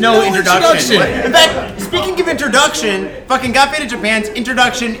introduction. introduction. In fact, speaking of introduction, fucking Got Faded Japan's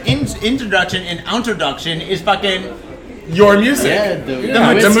introduction and introduction is fucking Your music. Yeah, the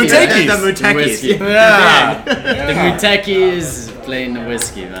the whiskey, Mutekis. man. The Mutekis. whiskey. Yeah. The Muteki is playing the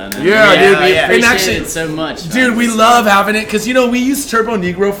whiskey, man. And Yeah, we- dude. We yeah. appreciate And actually- it so much, man. Dude, we love having it because we used Turbo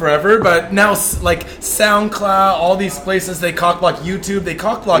Negro forever, but now like SoundCloud, all these places they cockblock YouTube, they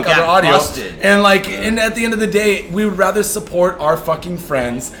cockblock We got other audio, busted. and at the end of the day, we would rather support our fucking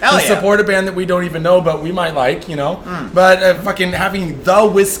friends Hell than yeah. support a band that we don't even know but we might like, But fucking having the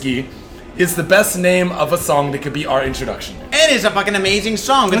whiskey is the best name of a song that could be our introduction. And it's a fucking amazing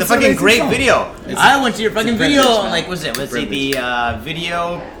song with a It's an fucking amazing great song. video. I went to your fucking video, privilege, man. like, was it the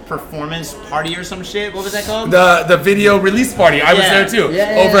video performance party or some shit? What was that called? The video release party, I was Yeah. there too,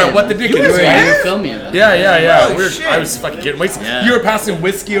 Yeah, over yeah. at What the Dickens, You were right? filming it. Yeah. Holy shit. I was fucking getting wasted. Yeah. You were passing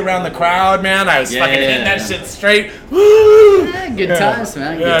whiskey around the crowd, man. I was Yeah, fucking hitting yeah. that shit straight. Woo! Yeah, good times,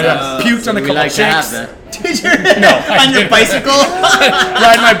 man. Good Yeah, times. Puked on a We couple like to have chicks. that. On your bicycle?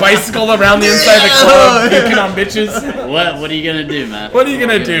 Riding my bicycle around the inside of the club, puking on bitches. What are you gonna do, man? What are you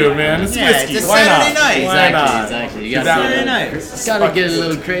gonna do, man? It's Yeah, whiskey. it's a Why Saturday not? night. Why not? Exactly. You Saturday gotta get a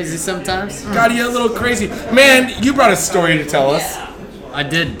little crazy sometimes. Gotta get a little crazy. Man, you brought a story to tell us. I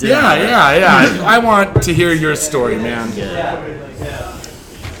did. Yeah. I want to hear your story, man.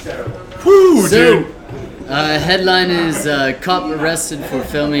 Whoo, So, dude. headline is cop arrested for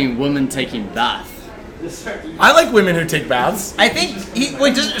filming woman taking bath. I like women who take baths. I think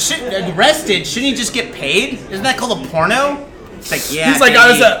arrested, shouldn't he just get paid? Isn't that called a porno? It's like, yeah, He's like, baby, I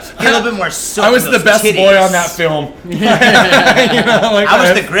was get a little bit more soap I was in the those best titties. boy on that film. I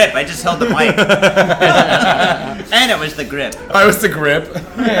was the grip. I just held the mic. And it was the grip. I was the grip.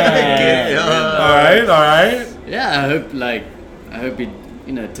 All right. Yeah, I hope he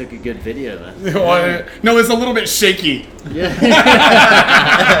took a good video, man. No, it's a little bit shaky. Yeah.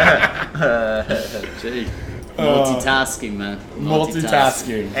 Gee. Multitasking, man.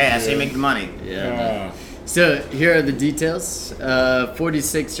 Multitasking. Hey, that's how you make the money. Yeah. So here are the details.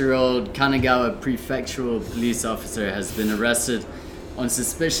 46-year-old Kanagawa prefectural police officer has been arrested on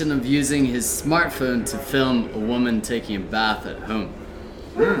suspicion of using his smartphone to film a woman taking a bath at home.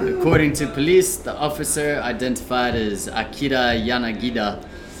 According to police, the officer, identified as Akira Yanagida,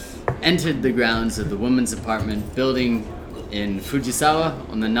 entered the grounds of the woman's apartment building in Fujisawa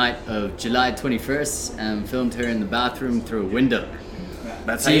on the night of July 21st and filmed her in the bathroom through a window.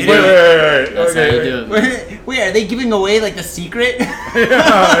 That's how you Wait. That's how you Okay. do it, man. Wait, are they giving away like the secret?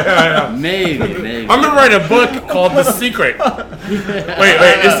 Maybe. I'm gonna write a book called The Secret.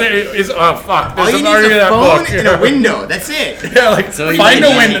 Wait, is oh fuck? All There's you an need is already a that phone book. and a window. That's it. Yeah, like So you find a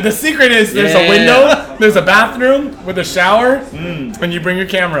like- window. The secret is there's Yeah, a window, yeah. there's a bathroom with a shower, and you bring your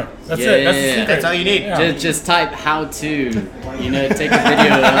camera. That's Yeah, it. That's the yeah, yeah. secret. That's all you need. Yeah. Just type how to, take a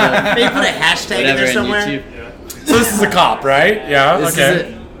video of They put a hashtag in whatever there in somewhere. YouTube. So this is a cop, right? Yeah. This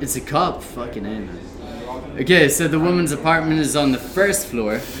Okay. it's a cop. Fucking A, man. Okay, so the woman's apartment is on the first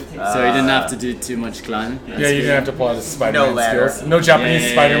floor, so he didn't have to do too much climbing. Yeah, you didn't have to pull out the Spider-Man No ladder. skills. No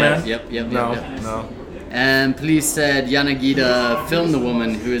Japanese Spider-Man. Yep. No. And police said Yanagida filmed the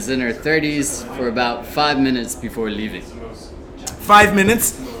woman, who is in her 30s, for about 5 minutes before leaving. 5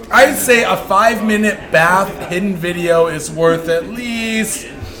 minutes. I'd say a 5-minute bath hidden video is worth at least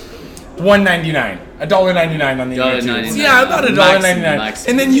 $1.99, $1.99 on the YouTube. $1.99. Yeah, about $1.99, Maximum.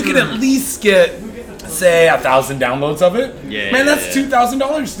 and then you can at least get, say, 1,000 downloads of it. Yeah, man, that's yeah.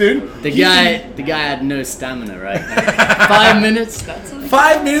 $2,000, dude. The guy had no stamina, right? 5 minutes. That's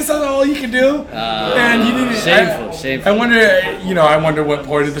 5 minutes, that's all you can do. Man, you didn't. Shameful. I wonder what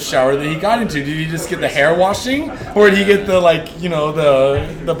part of the shower that he got into. Did he just get the hair washing, or did he get the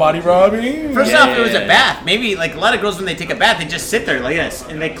the body rubbing? First Yeah, off, it was yeah, a bath. Maybe like a lot of girls when they take a bath, they just sit there like this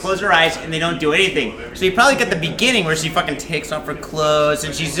and they close their eyes and they don't do anything. So you probably get the beginning where she fucking takes off her clothes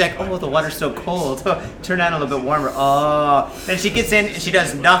and she's like, "Oh, the water's so cold. Turn on a little bit warmer." Oh, then she gets in and she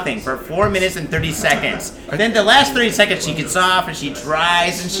does nothing for 4 minutes and 30 seconds. Then the last 30 seconds she gets off and she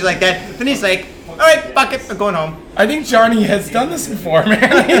dries and shit like that. Then he's like, "All right, fuck it, I'm going home. I think Johnny has done this before, man.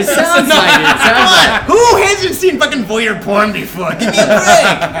 It sounds like it. Come on, who hasn't seen fucking voyeur porn before? Give me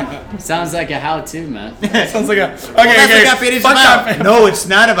a break. Sounds like a how-to, man. Sounds like a. Okay, That's okay. what got faded Fuck Japan. got- No, it's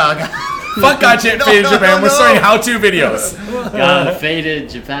not about. Fuck got faded Japan. We're starting how-to videos. Got faded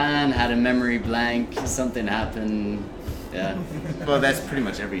Japan, had a memory blank, something happened. Yeah. Well, that's pretty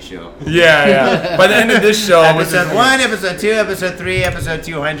much every show. Yeah. By the end of this show, Episode 1, episode 2, episode 3, episode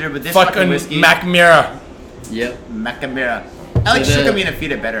 200. But this fucking fucking whiskey, Mac Mira. Yep. Macamera. I like So the- Shukamina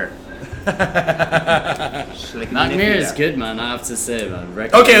Fita better. Macmir is good, man. I have to say, man.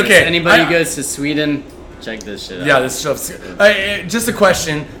 Okay, okay. If anybody I- goes to Sweden, check this shit out. Yeah, this stuff's. Just a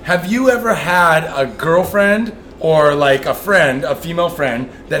question: have you ever had a girlfriend or like a friend, a female friend,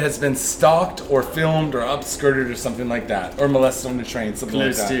 that has been stalked or filmed or upskirted or something like that, or molested on the train, something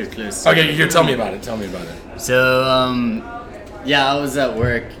Close like to, that? close to. Okay, here, tell me about it. Tell me about it. So, yeah, I was at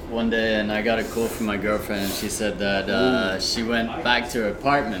work one day and I got a call from my girlfriend and she said that she went back to her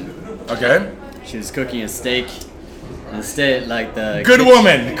apartment. Okay. She was cooking a steak. And the steak, like the... Good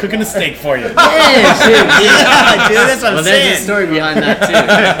woman cooking a steak for you. Yeah, shit. Yeah, dude, that's what I'm Well, saying. there's a story behind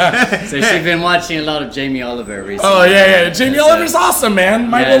that too. So she'd been watching a lot of Jamie Oliver recently. Oh yeah. Jamie So- Oliver's awesome, man.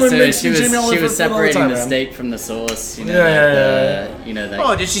 My Yeah, woman so makes she me was, Jamie Oliver she was food all the separating time, the man. steak from the sauce. You know, Yeah, like yeah, you know, like...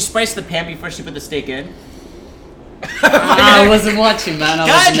 Oh, did she spice the pan before she put the steak in? I wasn't watching, man. I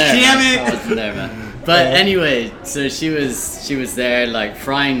God wasn't there. damn man. it. I wasn't there, man. But anyway, so she was there, like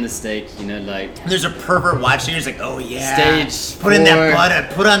frying the steak. You know, like There's a pervert watching. He's like, oh yeah. Stage Put in that 4.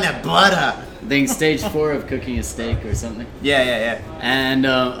 butter. Put on that butter. I think stage 4 of cooking a steak or something. Yeah. And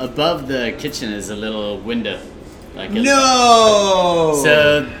above the kitchen is a little window. Like No.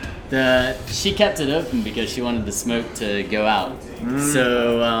 So she kept it open because she wanted the smoke to go out.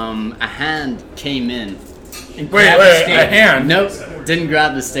 So a hand came in. Wait, Grab the a steak. hand. Nope, didn't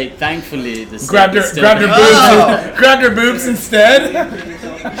grab the steak. Thankfully, the steak Grabbed was her, still grabbed her there. boobs, Oh. grabbed her boobs instead.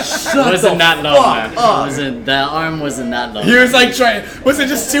 Wasn't that long, man. fuck up. The arm wasn't that long. He was like trying. Was it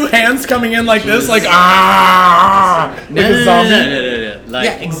just two hands coming in like this, like ah, like a zombie? No. Like,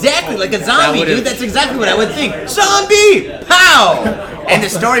 Yeah, exactly, like a zombie, would've- dude. That's exactly what I would think. Zombie! Pow! And the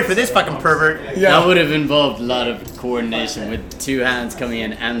story for this fucking pervert. that would have involved a lot of coordination with two hands coming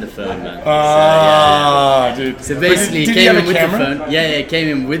in and the phone, man. Ah, dude. So basically, did came he have in a with camera? the phone. Yeah, it came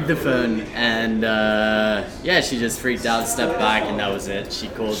in with the phone, and yeah, she just freaked out, stepped back, and that was it. She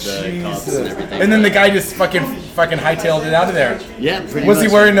called the cops and everything. And then the guy just fucking hightailed it out of there. yeah, pretty Was much.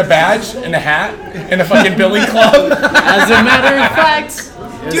 he wearing a badge and a hat and a fucking billy club? As a matter of fact,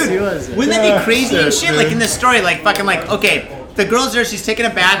 yes, he Dude, was. wouldn't that be crazy and shit? dude. Like in the story, like fucking like, okay, the girl's there, she's taking a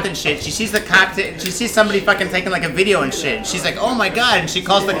bath and shit. She sees the cocktail, she sees somebody fucking taking like a video and shit. She's like, oh my god, and she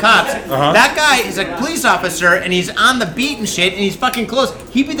calls the cops. That guy is a police officer and he's on the beat and shit, and he's fucking close.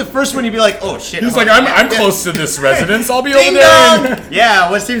 He'd be the first one, he'd be like, oh shit. He's like, I'm close to this residence. I'll be Ding over there. dong!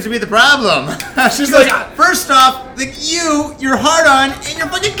 Yeah, what seems to be the problem? She's She goes, like- first off, like you're hard on, and your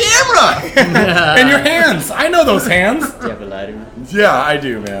fucking camera. And your hands. I know those hands. Do you have a lighter? Yeah, I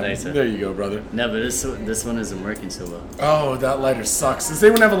do, man. Thanks, sir. There you go, brother. No, but this one isn't working so well. Oh, that lighter sucks. Does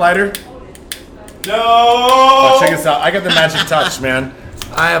anyone have a lighter? No. Oh, check this out. I got the magic touch, man.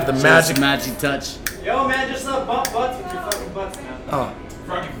 I have the Magic, magic. magic touch. Yo, man, just bump butts with your fucking butts, man. Oh.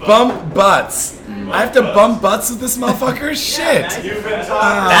 Bump butts. I have to bump butts with this motherfucker? Shit. You've been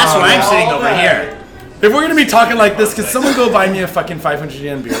talking. That's why I'm sitting over here. If we're gonna be talking like this, could someone go buy me a fucking 500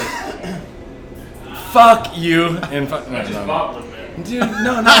 yen beer? Fuck you and fuck. No. Dude,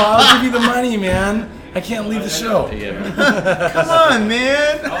 no, I'll give you the money, man. I can't leave the show. Come on,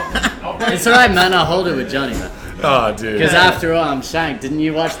 man. It's alright, man. I'll hold it with Johnny, man. Oh, dude. Because after all, I'm Shank. Didn't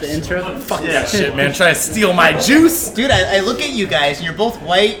you watch the intro? Fuck that shit, man. Trying to steal my juice. Dude, I look at you guys, and you're both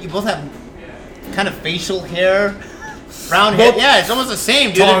white. You both have kind of facial hair, brown hair. Both- Yeah, it's almost the same,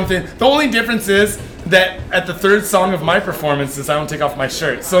 dude. Tall and thin. The only difference is that at the third song of my performances, I don't take off my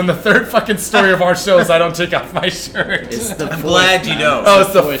shirt. So in the third fucking story of our shows, I don't take off my shirt. It's the I'm fourth, glad you man. know. Oh,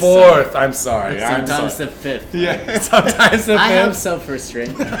 it's the fourth fourth. I'm sorry. I'm Sometimes sorry. the fifth. Yeah, sometimes the I have fifth.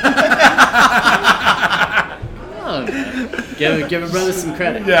 self-restraint. Oh, man. Give a brother some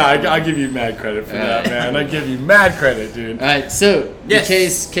credit. Yeah, I'll give you mad credit for that, man. I give you mad credit, dude. Alright, so Yes. the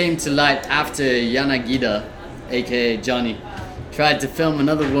case came to light after Yanagida, aka Johnny, tried to film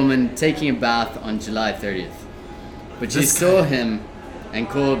another woman taking a bath on July 30th. But she saw him and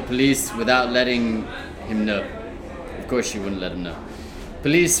called police without letting him know. Of course she wouldn't let him know.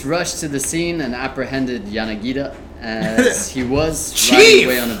 Police rushed to the scene and apprehended Yanagida as he was riding Chief!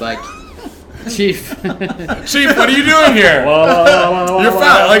 away on a bike. Chief. Chief, what are you doing here? You're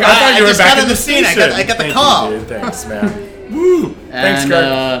fine. Like I thought you I were just back got in on the the scene. station. I got the Thank call. You, dude. Thanks, man. Woo. Thanks, And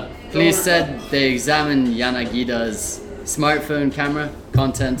Kurt. police said they examined Yanagida's smartphone camera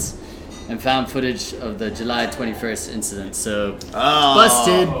contents and found footage of the July 21st incident. So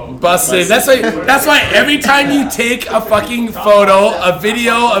busted. That's why every time you take a fucking photo, a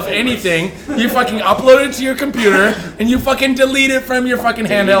video of anything, you fucking upload it to your computer and you fucking delete it from your fucking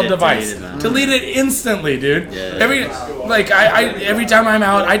handheld device. Delete it instantly, dude. Yeah. Every time I'm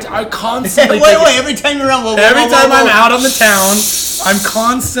out, I constantly every time you're around, every time I'm out on the town, I'm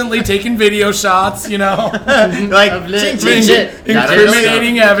constantly taking video shots, you know, like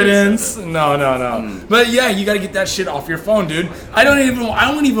incriminating evidence. No. But yeah, you gotta get that shit off your phone, dude. I don't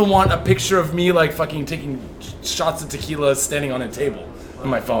even want a picture of me like fucking taking shots of tequila standing on a table on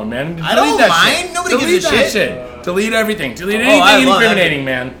my phone, man. I don't mind. Nobody gives a shit. Delete everything. Delete anything incriminating,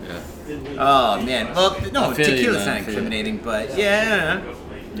 man. Oh man. Well, no, tequila's not incriminating, but yeah.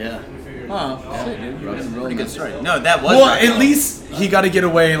 Oh, dude. Pretty good story. No, that was. Well, at least he got to get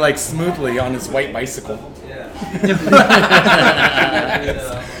away like smoothly on his white bicycle.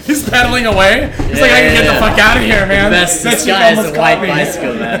 He's pedaling away. He's like, I can get the fuck out of here, man. Best disguise is a white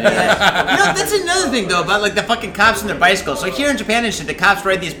bicycle, man. That's another thing though about like the fucking cops and their bicycles. So here in Japan and shit, the cops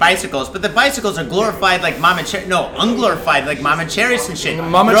ride these bicycles, but the bicycles are glorified like unglorified like mamacheris and shit.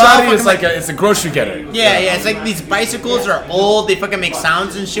 Mamachari is like it's a grocery getter. Yeah, it's like these bicycles are old. They fucking make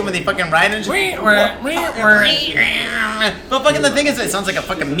sounds and shit when they fucking ride and shit. But fucking the thing is, it sounds like a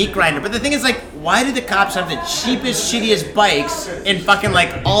fucking meat grinder. But the thing is, like, why do the cops have the cheapest, shittiest bikes in fucking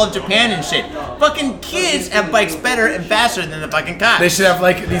like all of Japan and shit? Fucking kids have bikes better and faster than the fucking cops. They should have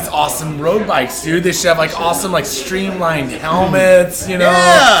like these awesome road bikes, dude. They should have like awesome like streamlined helmets, you know?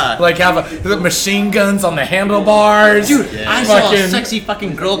 Yeah. Like have the machine guns on the handlebars. Dude, I saw a sexy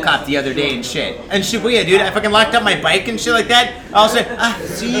fucking girl cop the other day and shit. And Shibuya, dude, I fucking locked up my bike and shit like that. I was like,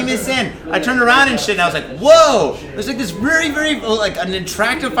 sumimasen. I turned around and shit and I was like, whoa! There's like this very, very, like an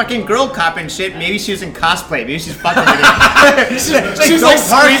attractive fucking girl cop and shit. Maybe she was in cosplay. Maybe she's fucking with it. She's like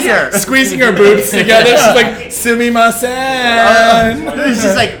squeezing her boobs together. She's like, sumimasen.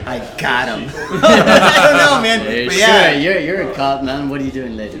 She's like, I got him. I don't know, man. But yeah. Sure, you're a cop, man. What are you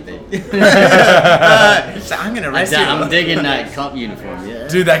doing later, babe? So I'm gonna arrest you. I'm digging that cop uniform, yeah.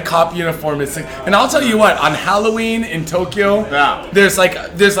 Dude, that cop uniform is sick. And I'll tell you what, on Halloween in Tokyo, there's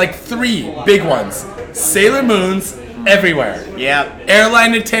like 3 big ones. Sailor Moons everywhere. Yeah.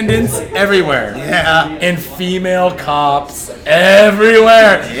 Airline attendants everywhere. Yeah. And female cops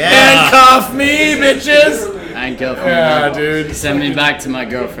everywhere. Yeah. Handcuff me, bitches. Handcuff me. Yeah, dude. Send me back to my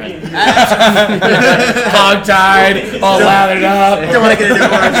girlfriend. Hog-tied, all lathered up. Don't want to get a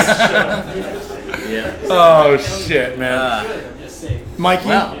divorce. Yeah. Oh, shit, man. Mikey?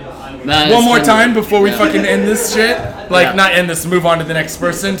 Man, one more time before we fucking end this shit. Like, not end this, move on to the next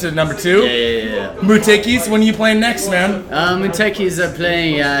person, to number 2. Yeah. Mutekis, when are you playing next, man? Mutekis are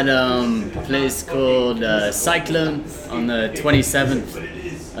playing at a place called Cyclone on the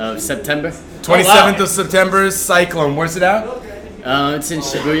 27th of September. 27th of September, Cyclone. Where's it at? It's in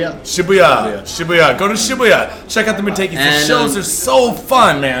Shibuya. Shibuya. Go to Shibuya. Check out the Mutekis. The shows are so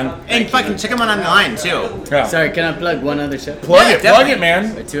fun, man. And fucking check them out online, too. Yeah. Sorry, can I plug one other show? Plug it,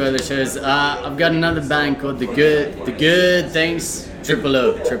 man. Or 2 other shows. I've got another band called The Good Things. Triple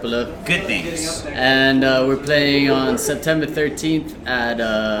O. Good Things. And we're playing on September 13th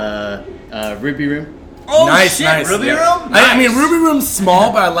at Ruby Room. Oh, nice. Ruby Room? I mean, Ruby Room's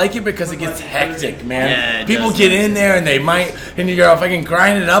small, but I like it because it gets hectic, man. Yeah, people get in there and and you're fucking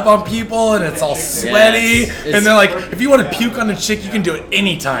grinding up on people and it's all sweaty. And they're like, if you want to puke on a chick, you can do it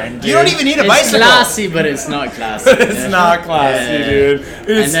anytime, dude. You don't even need a bicycle. It's classy, but it's not classy. It's not classy, dude.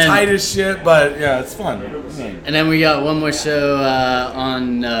 It's then, tight as shit, but yeah, it's fun. And then we got one more show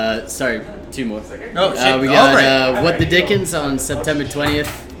on, 2 more. Oh, shit. We got What the Dickens on September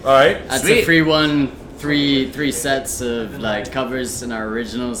 20th. All right. That's a free one. 3 sets of like covers and our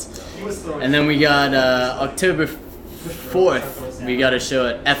originals, and then we got October 4th. We got a show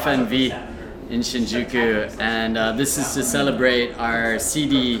at FNV in Shinjuku, and this is to celebrate our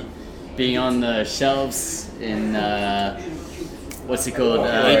CD being on the shelves in what's it called?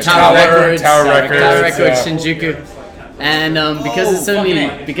 Tower Records, Shinjuku. And because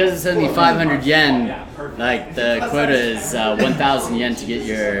it's only 500 yen. Like the quota is 1,000 yen to get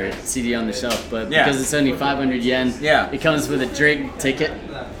your CD on the shelf, but because it's only 500 yen, it comes with a drink ticket.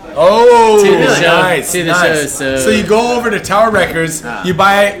 Oh, to the show. So you go over to Tower Records, you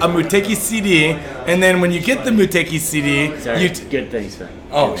buy a Muteki CD, and then when you get the Muteki CD, Good Things, man.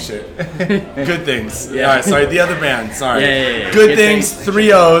 Oh shit. Good Things. Yeah. Sorry, the other band. Sorry. Yeah. Good Things,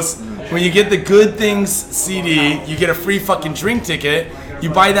 3 O's. When you get the Good Things CD, you get a free fucking drink ticket. You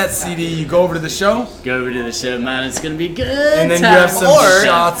buy that CD, you go over to the show, Go over to the show, man. It's gonna be good. and then you have some Or-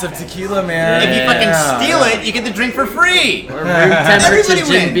 shots of tequila, man. If you fucking steal it, you get the drink for free. Room temperature Everybody Jim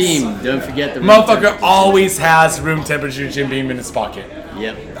wins. Beam. Don't forget the room Motherfucker temperature. always has room temperature Jim Beam in his pocket.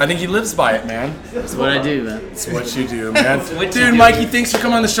 Yep, I think he lives by it, man. that's what I do, man. That's what you do, man. what you Dude, do. Mikey, thanks for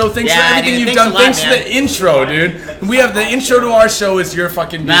coming on the show. Thanks Yeah, for everything dude, you've thanks done. a lot, Thanks for man. the intro, dude. We have the intro to our show is your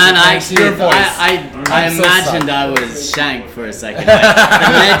fucking music. Man, Thanks to actually, your voice. I I'm so imagined sorry. I was Shank for a second.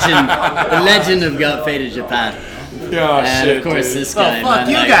 The legend of Got Faded Japan. Oh, And shit, of course, dude. this guy. Fuck man,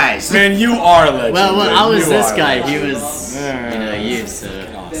 you like- guys. Man, you are a legend. Well, dude. I was You this are a guy. legend. He was, you. So.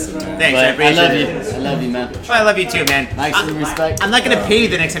 Awesome, man. Thanks, I But I appreciate love it. you. I love you, man. Well, I love you too, man. Thanks for the respect. I'm not gonna pay you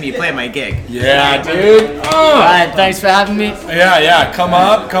the next time you play at my gig. Yeah, dude. All right, thanks for having me. Yeah. Come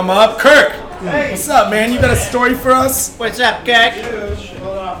up. Kirk, what's up, man? You got a story for us? What's up, Kirk?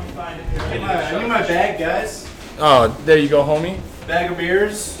 I need my bag, guys. Oh, there you go, homie. Bag of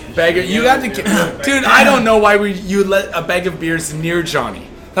beers. Bagger, you got to, dude. I don't know why you let a bag of beers near Johnny.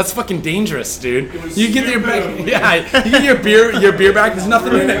 That's fucking dangerous, dude. You get your bag, yeah. You get your beer back. There's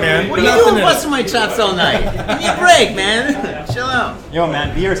nothing in it, man. What are you Nothing doing in busting my chops all night? Give me a break, man. Chill out. Yo,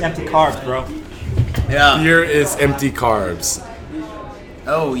 man, beer is empty carbs, bro. Yeah. Beer is empty carbs.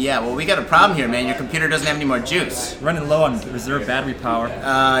 Oh, yeah. Well, we got a problem here, man. Your computer doesn't have any more juice. Running low on reserve battery power.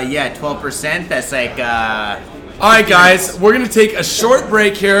 Yeah, 12%. That's like, All right, guys, we're gonna take a short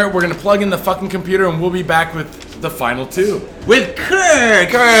break here. We're gonna plug in the fucking computer, and we'll be back with the final two. with Kirk.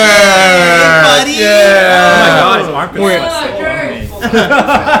 Kirk, buddy. yeah. Oh my god, his armpits Wait. sweat.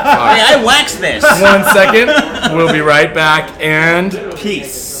 Hey, I waxed this. 1 second. We'll be right back, and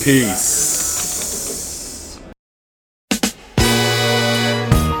Peace. peace.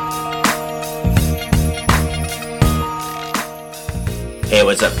 Hey,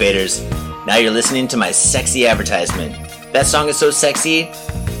 what's up, faders? Now you're listening to my sexy advertisement. That song is so sexy,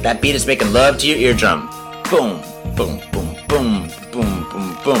 that beat is making love to your eardrum. Boom, boom, boom, boom, boom,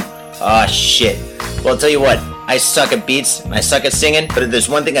 boom, boom. Aw, shit. Well, I'll tell you what, I suck at beats, and I suck at singing, but there's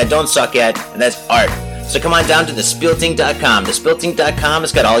one thing I don't suck at, and that's art. So come on down to thespilting.com. Thespilting.com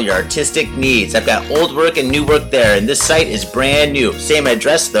has got all your artistic needs. I've got old work and new work there, and this site is brand new. Same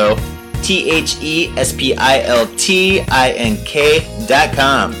address, though.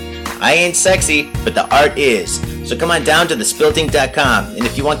 thespiltink.com. I ain't sexy, but the art is. So come on down to thespilting.com, and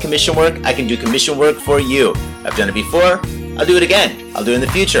if you want commission work, I can do commission work for you. I've done it before, I'll do it again. I'll do it in the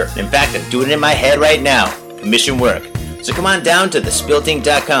future. In fact, I'm doing it in my head right now. Commission work. So come on down to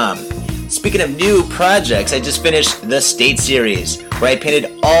thespilting.com. Speaking of new projects, I just finished the State Series, where I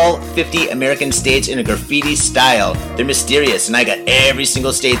painted all 50 American states in a graffiti style. They're mysterious, and I got every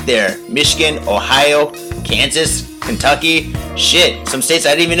single state there. Michigan, Ohio, Kansas, Kentucky. Shit, some states I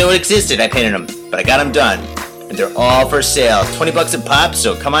didn't even know existed, I painted them. But I got them done. And they're all for sale. $20 a pop,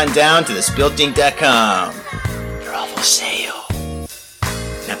 so come on down to thespilting.com. They're all for sale.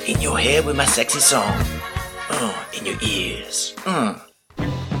 Now in your head with my sexy song. In your ears.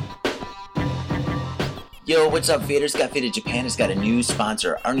 Yo, what's up, faders? Got Faded Japan has got a new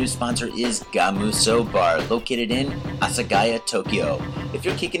sponsor. Our new sponsor is Gamuso Bar, located in Asagaya, Tokyo. If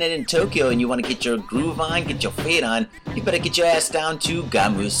you're kicking it in Tokyo and you want to get your groove on, get your fade on, you better get your ass down to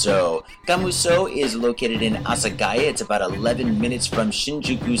Gamuso. Gamuso is located in Asagaya. It's about 11 minutes from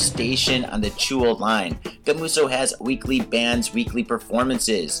Shinjuku Station on the Chuo line. Gamuso has weekly bands, weekly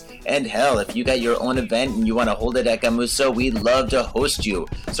performances. And hell, if you got your own event and you want to hold it at Gamuso, we'd love to host you.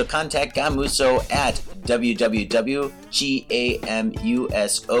 So contact Gamuso at www.gamuso.com.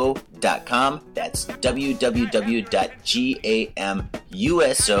 That's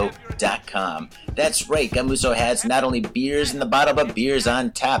www.gamuso.com. That's right, Gamuso has not only beers in the bottle, but beers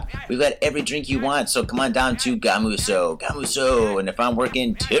on tap. We've got every drink you want, so come on down to Gamuso. Gamuso, and if I'm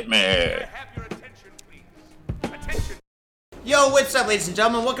working, tip me. Yo, what's up, ladies and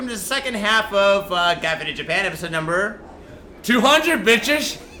gentlemen? Welcome to the second half of Got Faded Japan, episode number 200,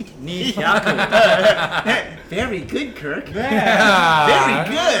 bitches. Very good, Kirk. Yeah.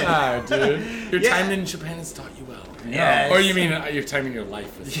 Very good. Ah, dude. Your Yeah. time in Japan has taught you well. Yes. Or you mean your time in your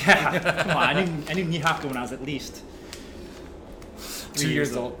life? Was Yeah. Come on, I knew Nihaka when I was at least 2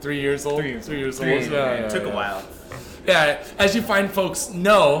 years old, 3 years old, 3 years 3 years old. Three years old. Yeah, Took a while. Yeah, as you find folks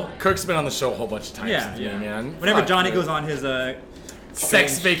know, Kirk's been on the show a whole bunch of times. Yeah, with me, yeah. man. Whenever Fuck, Johnny dude. goes on his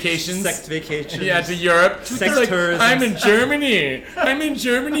sex vacations. sex vacations. Yeah, to Europe. Sex They're like, tourism. I'm in Germany. I'm in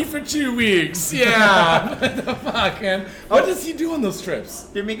Germany for 2 weeks. Yeah. What the fuck, man? What does he do on those trips?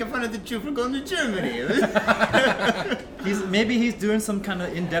 They're making fun of the Jew for going to Germany. Maybe he's doing some kind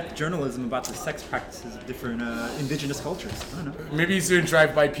of in-depth journalism about the sex practices of different indigenous cultures. I don't know. Maybe he's doing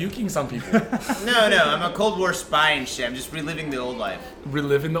drive-by puking on people. No, I'm a Cold War spy and shit. I'm just reliving the old life.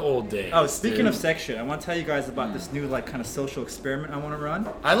 Reliving the old days. Oh, speaking of sex shit, I want to tell you guys about this new like kind of social experiment I want to run.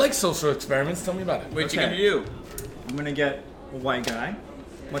 I like social experiments. Tell me about it. What you gonna do? I'm gonna get a white guy,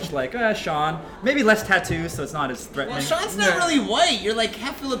 much like Sean. Maybe less tattoos, so it's not as threatening. Well, Sean's not really white. You're like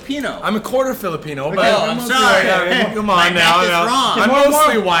half Filipino. I'm a quarter Filipino, but Oh, I'm sorry. Come My on now. math is wrong. I'm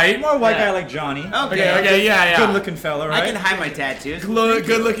mostly white. More white guy like Johnny. Okay, yeah. Good-looking fella, right? I can hide my tattoos.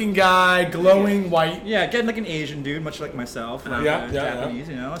 Good-looking guy, glowing white. Yeah, getting like an Asian dude, much like myself. Like, Yeah. Japanese,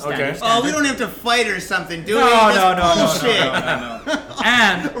 you know. Okay. Oh, we don't have to fight or something, do we? No. That's bullshit.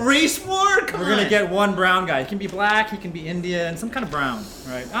 And Race war? Come we're gonna on. get one brown guy. He can be black, he can be Indian, some kind of brown,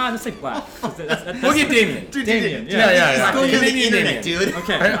 right? Let's say black. We'll get Damien. Damien. Yeah. It's going on the Canadian internet, Damien. dude.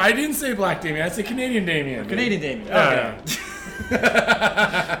 Okay. I didn't say black Damien. I said Canadian Damien. Canadian Damien. Yeah.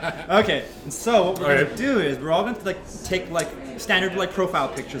 Okay. And so what we're Okay. gonna do is we're all gonna like take like standard like profile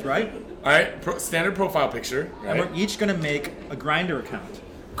pictures, right? All right. Standard profile picture. And Right. we're each gonna make a Grindr account.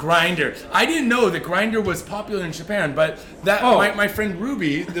 Grindr. I didn't know that Grindr was popular in Japan, but that my friend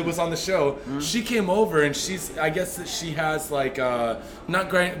Ruby that was on the show, she came over and I guess that she has like not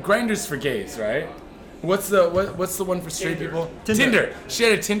Grindr's for gays, right? What's the one for straight people? Tinder. She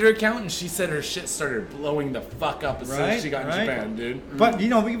had a Tinder account and she said her shit started blowing the fuck up as soon as she got in Japan, dude. But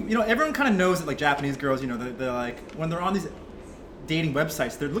everyone kind of knows that like Japanese girls, they're like when they're on these dating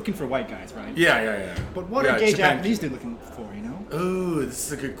websites, they're looking for white guys, right? Yeah. But what are gay Japanese dudes looking for? Ooh, this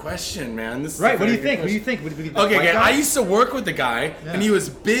is a good question, man. This is Right. a What do you very think? good What do you question. think? Would it be Okay, white guy? I used to work with the guy, and he was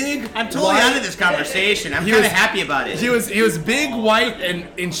big. I'm totally white. onto this conversation. I'm He kind of was- happy about it. He was big, white,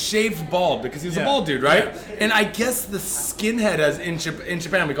 and shaved bald because he was a bald dude, right? And I guess the skinhead, as in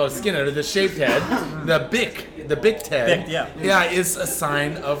Japan we call it skinhead, or the shaved head, the bick head, is a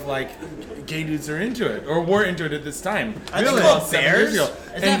sign of like gay dudes are into it or were into it at this time. I think Really? called 7 years bears. ago.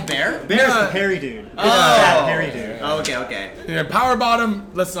 Is that bear? Bear's the hairy dude. Oh. Fat hairy dude. Oh, okay. Yeah, power bottom.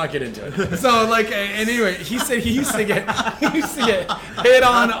 Let's not get into it. So like, and anyway, he said he used to get hit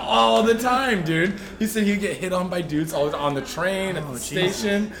on all the time, dude. He said he'd get hit on by dudes all on the train at the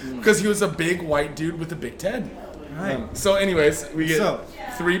station because he was a big white dude with a big head. Right. So, anyways, we get So-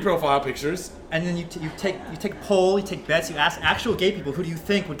 3 profile pictures. And then you take a poll, you take bets, you ask actual gay people who do you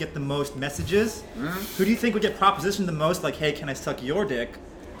think would get the most messages? Who do you think would get propositioned the most? Like, hey, can I suck your dick?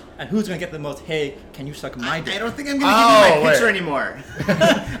 And who's gonna get the most? Hey, can you suck my dick? I don't think I'm gonna give you my picture anymore. At first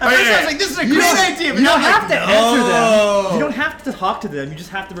I was like, this is a great idea, but You now don't I'm have like, to no. answer them. You don't have to talk to them. You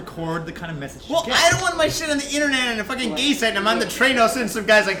just have to record the kind of message Well, you get. I don't want my shit on the internet and a fucking gay site, and I'm on the train all of a sudden some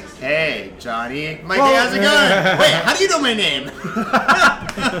guy's like, hey, Johnny, how's it going? Wait, how do you know my name?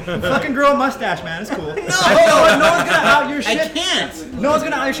 Fucking grow a mustache, man. It's cool. No, no one's gonna out your shit. I can't. No one's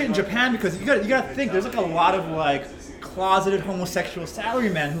gonna out your shit in Japan because you gotta think there's like a lot of like closeted homosexual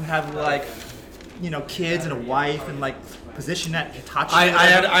salarymen who have like kids and a wife and like position at Hitachi. I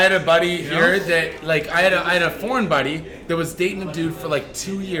had a buddy here that like I had a foreign buddy that was dating a dude for like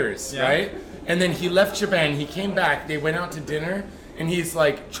 2 years, right? And then he left Japan. He came back. They went out to dinner, and he's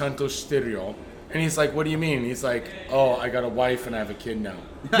like chanto shiteru. And he's like, what do you mean? He's like, oh, I got a wife and I have a kid now.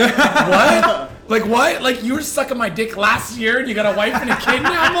 What? Like what? Like you were sucking my dick last year and you got a wife and a kid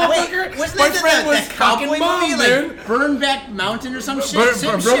now, motherfucker? Wasn't my that friend was that cowboy fucking bummed, movie, dude. like Burnback Mountain or some shit?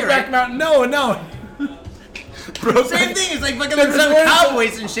 Same shit, Brokeback right? Mountain. No. Same thing. It's like fucking like some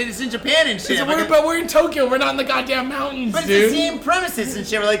cowboys and shit. It's in Japan and shit. But we're in Tokyo. We're not in the goddamn mountains, But it's dude. the same premises and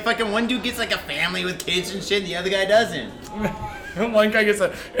shit. Where like fucking one dude gets like a family with kids and shit, and the other guy doesn't. One guy gets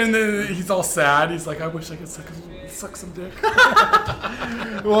and then he's all sad. He's like, I wish I could suck some dick.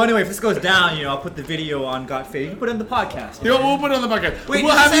 Well, anyway, if this goes down, I'll put the video on Got Fade. You can put it in the podcast. We'll put it on the podcast. Wait,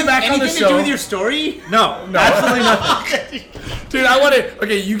 we'll does have you this back have on the anything show. to do with your story? No, absolutely nothing. Dude, I want to.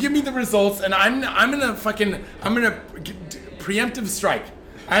 Okay, you give me the results, and I'm gonna preemptive strike.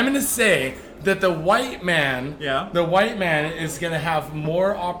 I'm gonna say that the white man is gonna have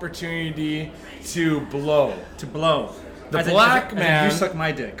more opportunity to blow. The As black in man. you suck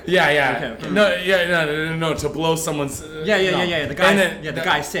my dick. Yeah. Okay. No. To blow someone's. Yeah. The guy. The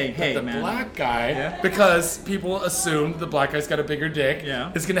guy saying, "Hey, the man." black guy, because people assume the black guy's got a bigger dick,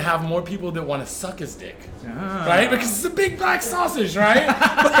 is gonna have more people that want to suck his dick, right? Because it's a big black sausage, right?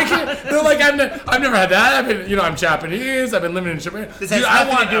 They're like, I've never had that. I'm Japanese. I've been living in Japan. This has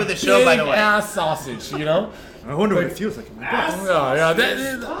nothing to do with the show, by the way. Ass sausage, I wonder what it feels like in my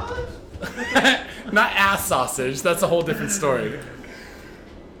butt. Not ass sausage. That's a whole different story.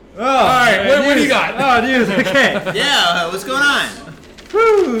 Oh, all right, what do you got? Oh, dude. Okay. Yeah. What's going on?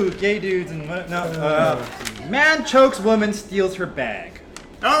 Woo, gay dudes and what? No. Man chokes woman, steals her bag.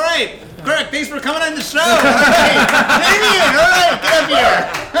 All right, Kirk, thanks for coming on the show. All right, Damien, all right, get up here.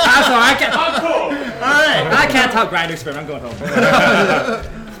 I can't. All right. I can't talk grinder experiment. I'm going home.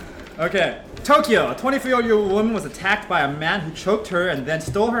 Okay. Tokyo. A 24-year-old woman was attacked by a man who choked her and then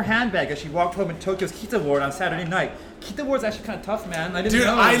stole her handbag as she walked home in Tokyo's Kita Ward on Saturday night. Kita Ward's actually kind of tough, man. I didn't Dude,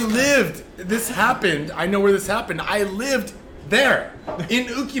 know. I lived. This happened. I know where this happened. I lived there in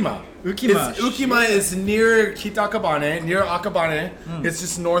Ukima. Ukima is near Kitakabane, near Akabane. It's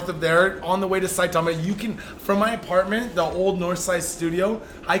just north of there, on the way to Saitama. You can, from my apartment, the old Northside studio,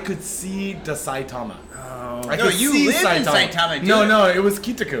 I could see the Saitama. I No, could you see lived in Saitama, dude. No, it was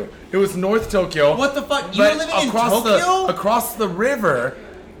Kitaku. It was North Tokyo. What the fuck? You were But living in across Tokyo? across the river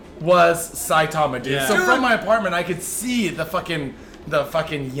was Saitama, dude. Yeah. So Dude. from my apartment, I could see the fucking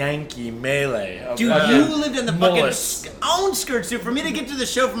Yankee melee. Of Dude, fucking you lived in the fucking mullets. outskirts, dude. For me to get to the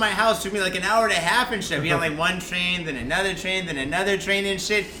show from my house took me like an hour and a half and shit. We had like one train, then another train, then another train and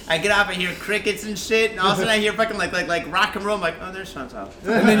shit. I get off, I hear crickets and shit, and all of a sudden I hear fucking like rock and roll. I'm like, oh, there's Sean's house.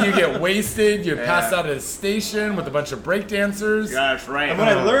 And then you get wasted. You pass out at a station with a bunch of breakdancers. Yeah, that's right. And what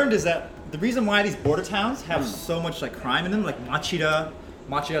I learned is that the reason why these border towns have so much like crime in them, like Machida's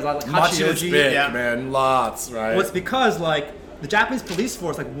like Machida's Hachioji. big, yeah. man. Lots, right? Well, it's because like the Japanese police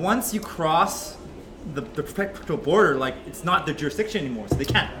force, like once you cross the prefectural border, like it's not their jurisdiction anymore, so they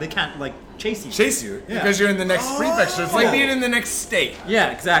can't like chase you. Chase you Yeah. because you're in the next prefecture. It's like being in the next state.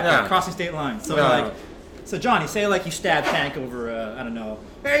 Yeah, exactly. Yeah. Crossing state lines. So Yeah. like, so Johnny, say like you stab Hank over, I don't know.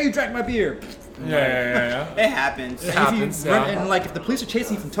 Hey, you drank my beer. Yeah. It happens. It If happens, you run, yeah. and like if the police are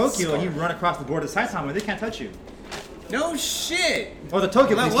chasing you from Tokyo and you run across the border to Saitama, they can't touch you. No shit. Or the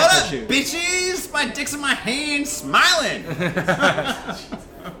Tokyo Like, police what can't up, touch you. bitches? My dick's in my hand, smiling.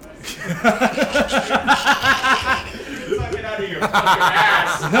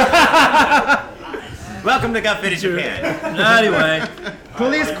 Welcome to Gut Fit in Japan. Anyway,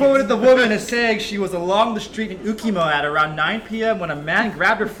 police quoted the woman as saying she was along the street in Ukima at around 9 p.m. when a man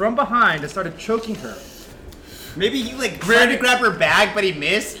grabbed her from behind and started choking her. Maybe he like tried to grab her bag, but he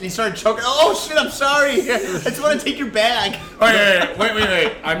missed, and he started choking. Oh shit! I'm sorry. I just want to take your bag.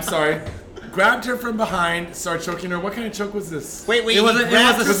 Wait. I'm sorry. Grabbed her from behind, started choking her. What kind of choke was this? Wait. It was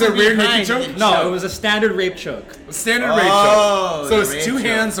Was it a rear naked choke? No, it was a standard rape choke. Standard rape Oh, choke. So the it's rape two choke.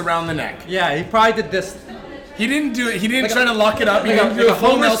 hands around the neck. Yeah, he probably did this. He didn't do it. He didn't try to lock it up. He Like didn't do a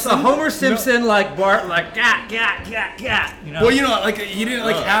full Nelson. Homer Simpson, like Bart, like gat, you know. Well, you know, like he didn't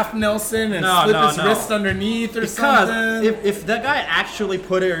like half Nelson and No, slip no, his no. wrist underneath or because something. if that guy actually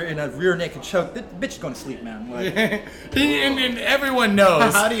put her in a rear naked choke, that bitch is going to sleep, man. Like, and everyone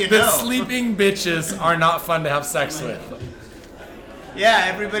knows How do you that know? sleeping bitches are not fun to have sex with. Yeah,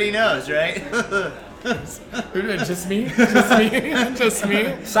 everybody knows, right? Just me? Just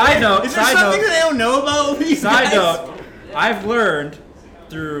me? side note, Is there side something note, that I don't know about these side guys? note. I've learned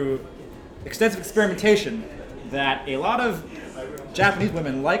through extensive experimentation that a lot of Japanese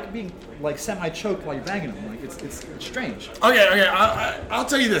women like being like semi-choked while you're banging them. Like it's strange. Okay. I'll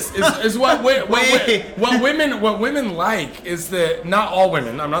tell you this: is what women like is that not all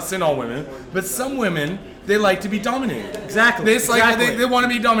women. I'm not saying all women, but some women they like to be dominated. Exactly. They just like exactly. they want to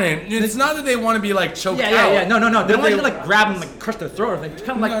be dominated. It's not that they want to be like choked out. Yeah. No. They don't But like to like grab them, like crush their throat. They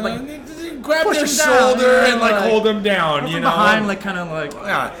kind of like grab push their them down, shoulder yeah, and like like- hold them down. from You know, behind, like kind of like.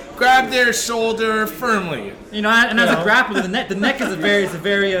 yeah, grab their shoulder firmly. You know, and as You know? a grappler, the neck is a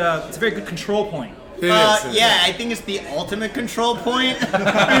very good control point. It is. Yeah, I think it's the ultimate control point.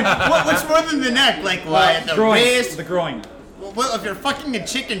 I mean, what's more than the neck? Like what? The groin, wrist? the groin. Well, if you're fucking a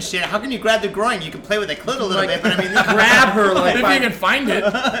chick and shit, how can you grab the groin? You can play with the clit a little Like, bit, but I mean, grab her like. if by- you can find it.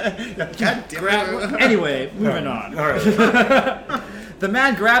 God damn it. Anyway, moving on. All right. The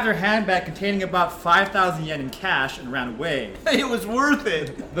man grabbed her handbag containing about 5,000 yen in cash and ran away. It was worth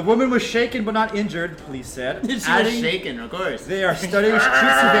it. The woman was shaken but not injured, police said. She was adding shaking, of course. they are studying street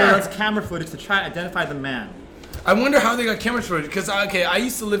surveillance camera footage to try and identify the man. I wonder how they got camera footage because I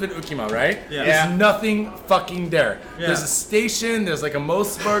used to live in Ukima, right? Yeah. There's nothing fucking there. Yeah. There's a station. There's like a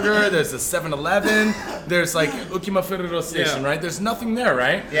Moe's Burger. There's a 7-Eleven. There's like Ukima Fururo Station, Yeah. right? There's nothing there,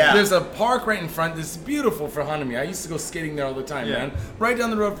 right? Yeah. There's a park right in front. This is beautiful for Hanami. I used to go skating there all the time, Yeah. man. Right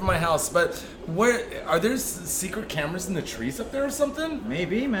down the road from my house. But where are there secret cameras in the trees up there or something?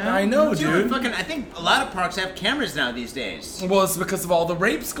 Maybe, man. I know, Dude, dude. fucking, I think a lot of parks have cameras now these days. Well, it's because of all the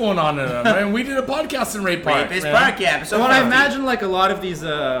rapes going on in them. And we did a podcast in Rape Park. Rapist man. Park, yeah. So Well, I imagine like a lot of these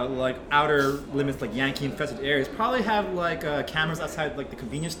like outer limits, like Yankee infested areas, probably have like cameras outside like the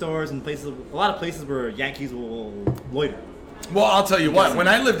convenience stores and places. A lot of places where Yankees will loiter. Well, I'll tell you what. When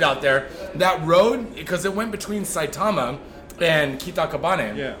I lived out there, that road, because it went between Saitama and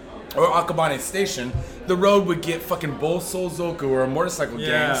Kitakabane. Yeah. or Akabane Station, the road would get fucking Bosozoku or motorcycle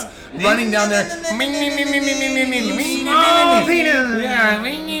gangs running down there.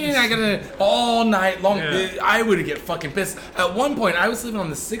 I gotta all night long. I would get fucking pissed. At one point, I was living on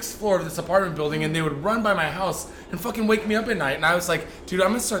the 6th floor of this apartment building, and they would run by my house and fucking wake me up at night. And I was like, dude, I'm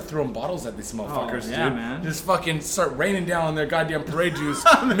gonna start throwing bottles at these motherfuckers, dude. Man. Just fucking start raining down on their goddamn parade juice.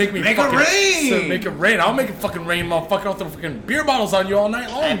 Make it rain. So make it rain. I'll make it fucking rain, motherfucker. I'll throw fucking beer bottles on you all night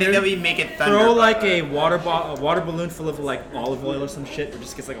long, I think dude. that we make it thunder. Throw like a water balloon full of like olive oil or some shit, or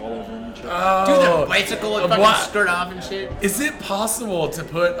just gets like all over them and shit. Do the bicycle and fucking skirt off and shit. Is it possible to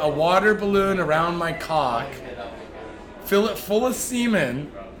put a water balloon around my cock, fill it full of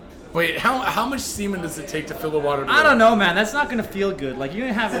semen? Wait, how much semen does it take to fill a water balloon? I don't know, man. That's not gonna feel good. Like you're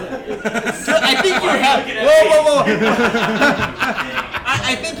gonna have. I think you have. Whoa.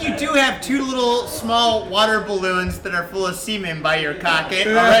 I think you do have 2 little small water balloons that are full of semen by your cock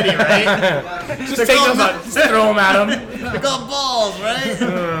already, right? Just take them out, just throw them at them. They're called balls, right?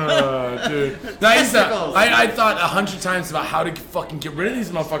 Oh, dude. I thought 100 times about how to fucking get rid of these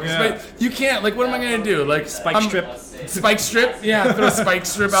motherfuckers. But you can't. Like, what am I gonna do? Like Spike strip. Spike strip? Yeah, throw a spike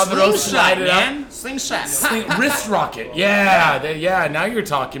strip out the road, slide it up. Slingshot. Wrist rocket. Yeah, now you're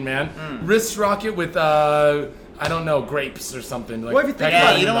talking, man. Wrist rocket with I don't know, grapes or something. Like, What if you think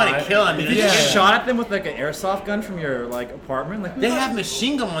about you don't want to kill them. If you just shot at them with like an airsoft gun from your like apartment, like They have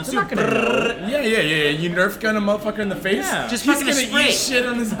machine gun ones too. not gonna know. Yeah. You Nerf gun a motherfucker in the face. Yeah. Just He's fucking gonna spray. eat shit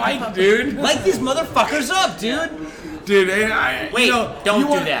on his bike, dude. Light these motherfuckers up, dude. Dude, Wait, don't do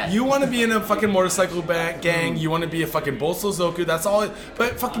that. You want to be in a fucking motorcycle gang. You want to be a fucking Bosozoku. That's all.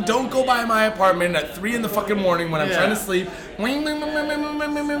 But fucking don't go by my apartment at 3 in the fucking morning when I'm trying to sleep.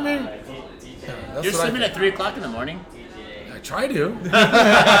 You're sleeping at 3 o'clock in the morning? I try to.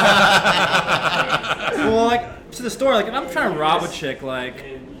 Well, like to the store, like if I'm trying to rob a chick, like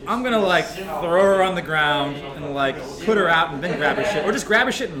I'm gonna like throw her on the ground and like put her out and then grab her shit, or just grab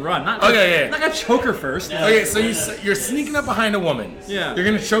her shit and run. Not not gonna choke her first. Okay, so you're sneaking up behind a woman. Yeah. You're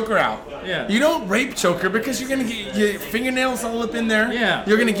gonna choke her out. Yeah. You don't rape choke her because you're gonna get your fingernails all up in there. Yeah.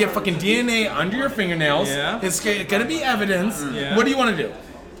 You're gonna get fucking DNA under your fingernails. Yeah. It's gonna be evidence. Yeah. What do you want to do?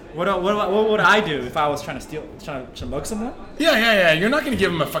 What would I do if I was trying to mug someone? Yeah. You're not gonna give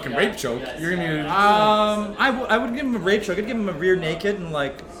him a fucking rape choke. You're gonna. I would give him a rape choke. I'd give him a rear naked and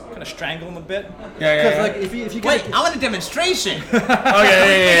like kind of strangle him a bit. Yeah. Because like if you Wait, I want a demonstration.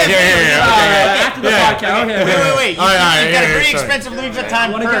 Okay. After the podcast. Okay. Wait. You got a very sorry. expensive Louis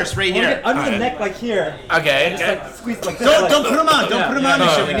Vuitton purse right here. Under the neck, like here. Okay. Just like squeeze like this. Don't put him on. Don't put him on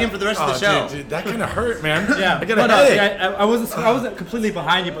the show. We need him for the rest of the show. Dude, that kind of hurt, man. Yeah, I got but a headache. I wasn't completely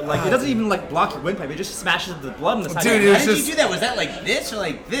behind you, but like it doesn't even like block your windpipe. It just smashes the blood in the side. Dude, of it your was head. How did you do that? Was that like this or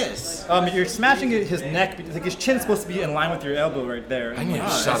like this? You're smashing his neck because like his chin's supposed to be in line with your elbow right there. I need a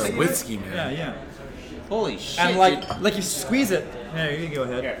shot of whiskey, man. Yeah. Holy shit. And dude. like you squeeze it. Here, you go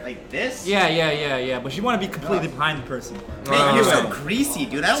ahead. Like this? Yeah. But you want to be completely behind the person. Man, you're so greasy,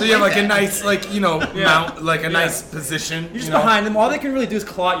 dude. I don't So you have like that. a nice, like, mount, like a nice position. You're just behind them. All they can really do is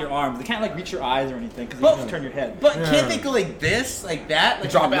claw at your arms. They can't like reach your eyes or anything because you just turn your head. But can't they go like this, like that? Like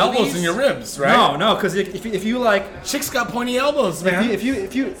Drop in the elbows movies? in your ribs, right? No, because if you like Chicks got pointy elbows, man. if you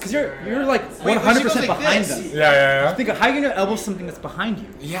because you're like Wait, but she 100% goes like behind this. them. Yeah. Think of how you gonna elbow something that's behind you.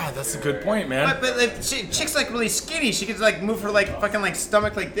 Yeah, that's a good point, man. But if chick's like really skinny, she could like move her like fucking like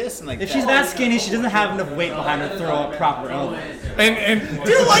stomach like this and like If that. she's that skinny, she doesn't have enough weight behind her to throw a proper elbow. And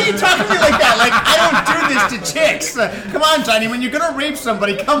Dude, why are you talking to me like that? Like, I don't do this to chicks. Come on, Johnny, when you're gonna rape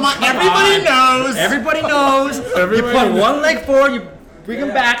somebody, come on. Everybody knows. Everybody knows. Everybody You put knows. one leg forward, you bring them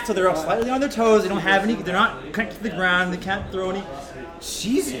back so they're slightly on their toes. They don't have any. They're not connected to the ground. They can't throw any.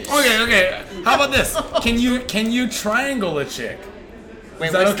 Jesus. okay. How about this? Can you triangle a chick? Wait,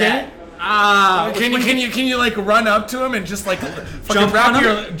 Is that what's okay? that? Can you like run up to him and just like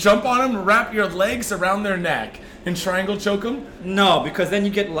fucking jump on him, wrap your legs around their neck and triangle choke them? No, because then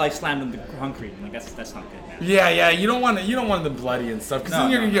you get like slammed in the concrete. Like that's not good, man. Yeah. You don't want them bloody and stuff because then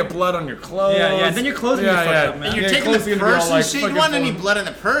you're gonna get blood on your clothes. Yeah. Then your clothes are gonna be fucked up, man. And you're Yeah, taking clothes the are gonna be purse all, and like, shit. You fucking don't want any full. blood in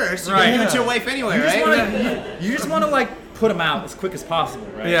the purse. You Right, can give it yeah. to your wife anyway, right? You just want to like put them out as quick as possible,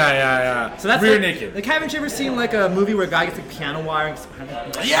 right? Yeah. So that's rear like, naked. Like, haven't you ever seen like a movie where a guy gets like piano wire and gets behind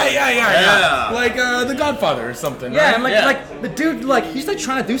Yeah. Like The Godfather or something. Yeah, right? and like Yeah. like the dude like he's like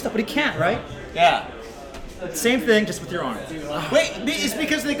trying to do stuff but he can't, right? Yeah. Same thing, just with your arm. Wait, it's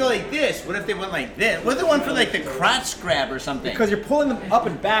because they go like this. What if they went like this? What if they went for like the crotch grab or something? Because you're pulling them up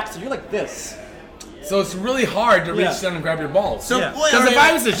and back, so you're like this. So it's really hard to reach down and grab your balls. So, Yeah. Because if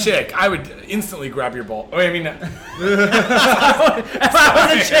I was a chick, I would instantly grab your ball. I mean, If I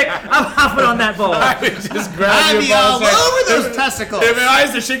was a chick, I'm hopping on that ball. I would just grab I'd your be all balls. over those testicles. If I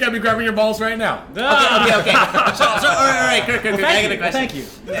was a chick, I'd be grabbing your balls right now. Okay. So all right, Kirk, I got a question. Thank you.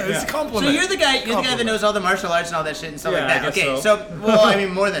 It's a So compliment. you're the guy that knows all the martial arts and all that shit and stuff Yeah, like I that. guess Okay, so. well, I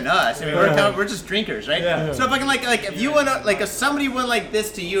mean, more than us. I mean, we're just drinkers, right? Yeah. So if I can like if you went if somebody went like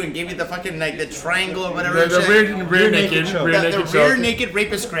this to you and gave you the fucking like the triangle or whatever, The rear naked choke. naked the rear choke. naked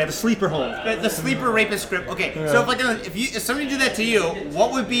rapist grip. Sleeper hold. The sleeper rapist script. Okay, so if somebody did that to you,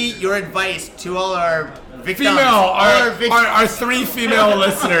 what would be your advice to all our victims? Our 3 female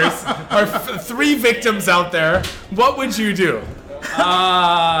listeners, our 3 victims out there, what would you do?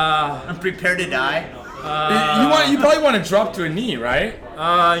 I'm prepared to die. You probably want to drop to a knee, right?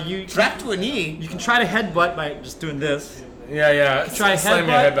 You Strapped to a knee. You can try to headbutt by just doing this. Yeah. Try Slam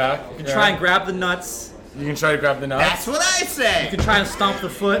your headbutt. head back. You can try and grab the nuts. You can try to grab the nuts. That's what I say. You can try and stomp the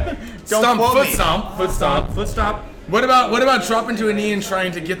foot. Don't quote foot me. stomp, foot stomp. Foot stomp. What about dropping to a knee and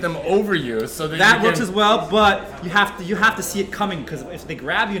trying to get them over you so that That you works can, as well, but you have to see it coming because if they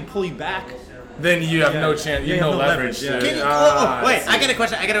grab you and pull you back, then you have no chance. You have no leverage. yeah. dude. Can you, wait, I got a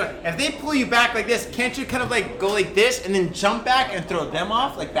question. If they pull you back like this, can't you kind of like go like this and then jump back and throw them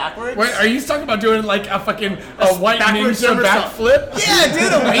off like backwards? Wait, are you talking about doing like a fucking white backwards ninja somersault. backflip? Yeah,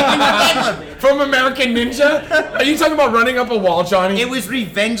 dude, a waking backflip. From American Ninja? Are you talking about running up a wall, Johnny? It was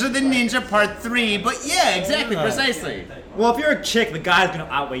Revenge of the Ninja Part 3, but yeah, exactly, precisely. well, if you're a chick, the guy's gonna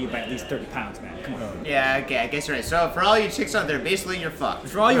outweigh you by at least 30 pounds, man. Come on. Yeah, okay, I guess you're right. So for all you chicks out there, basically you're fucked.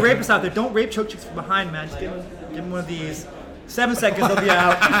 For all you rapists out there, don't rape choke chicks from behind, man. Just give them one of these. 7 seconds, they'll be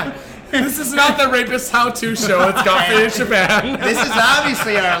out. This is not the rapist how-to show. It's got in Japan. This is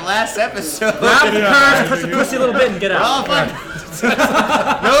obviously our last episode. Grab the curve, touch the pussy a little bit, and get out. Oh, fuck.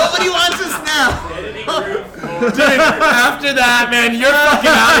 Nobody wants us now. Dude, after that, man, you're fucking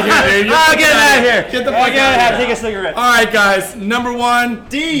out of here, dude. You're Get out of here. Get the fuck out of here. Take a cigarette. All right, guys. Number 1,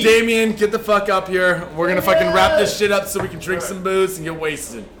 D. Damien, get the fuck up here. We're gonna fucking wrap this shit up so we can drink some booze and get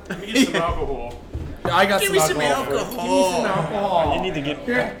wasted. Need some alcohol. I got Give me some alcohol. You need to get.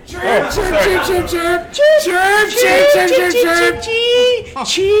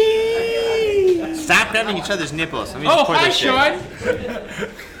 Stop grabbing each other's nipples. Let me Oh, just pour hi, this shit. Sean.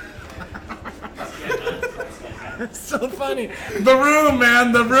 So funny. The room,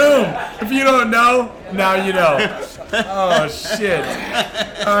 man, the room. If you don't know, now you know. Oh shit.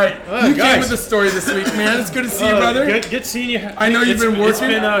 All right, you came with the story this week, man. It's good to see you, brother. Good seeing you. I know you've been It's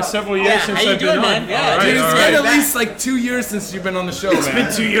working. been several years Yeah, since how you I've been doing, on. man? Yeah, All right, Dude, it's all been right. at least like 2 years since you've been on the show, It's man.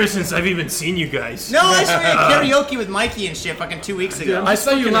 been 2 years since I've even seen you guys. No, I saw you at karaoke with Mikey and shit fucking 2 weeks ago. I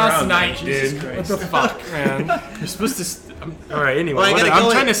saw you fucking last around, night, man. Jesus dude. What Christ. the fuck, man? You're supposed to. All right. Anyway, Well, I gotta I'm go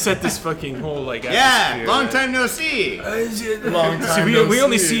trying in- to set this fucking whole like. Yeah, atmosphere, long man. time no see. Long See, time. we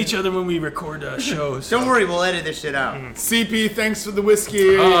only see each other when we record shows. Don't worry, we'll edit this shit out. CP, thanks for the whiskey.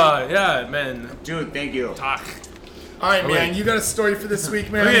 Yeah, man. Dude, thank you. Talk. All right, man. wait. You got a story for this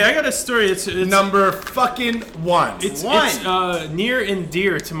week, man? Okay, I got a story. It's Number fucking 1. It's One. near and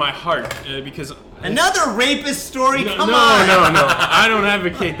dear to my heart because. Another rapist story? No, Come no, on. no. I don't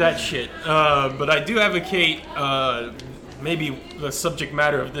advocate that shit. But I do advocate maybe the subject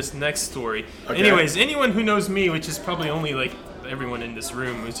matter of this next story. Okay. Anyways, anyone who knows me, which is probably only like everyone in this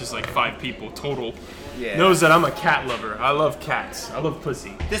room, which is like 5 people total, Yeah. knows that I'm a cat lover. I love cats. I love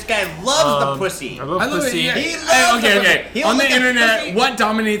pussy. This guy loves the pussy. I love I love pussy. it. Yeah. He loves Okay, the okay. pussy. He On only the gets internet, pussy. what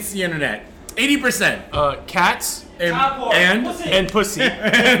dominates the internet? 80%. Cats And and pussy. and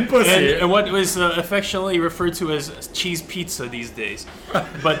pussy. And what was affectionately referred to as cheese pizza these days.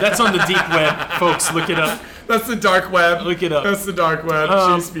 But that's on the deep web, folks. Look it up. That's the dark web. Look it up. That's the dark web.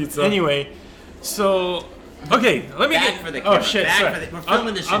 Cheese pizza. Anyway, so okay, let me Back get. for the oh camera, shit! back sorry. for the- we're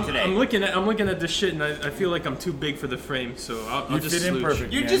filming this shit today. I'm looking at this shit, and I feel like I'm too big for the frame, so I'll You just fit in sloosh.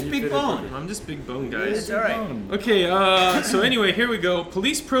 perfect. You're man. just You big fit in bone. I'm just big bone, guys. It's alright. Okay, so anyway, here we go.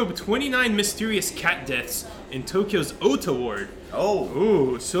 Police probe 29 mysterious cat deaths in Tokyo's Ota ward. Oh.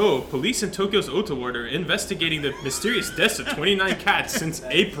 Ooh, so police in Tokyo's Ota ward are investigating the mysterious deaths of 29 cats since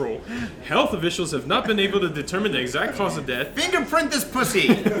April. Health officials have not been able to determine the exact cause of death, Fingerprint this pussy.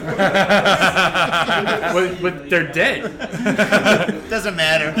 but they're dead. Doesn't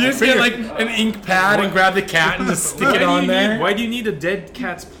matter. You just get like an ink pad and grab the cat and just stick it on there. Why do you need a dead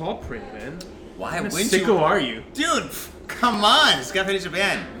cat's paw print, man? Why What wouldn't sicko you? are you? Dude, come on. It's got to finish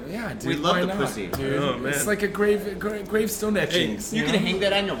Japan. Yeah, dude. We love why the not, pussy. dude. Oh, man. It's like a gravestone etchings. You can hang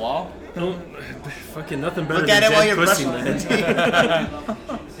that on your wall. Don't fucking nothing better Look than at it while dead you're pussy, brushing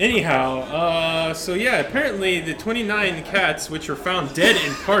man. it. Anyhow, so yeah, apparently the 29 cats which were found dead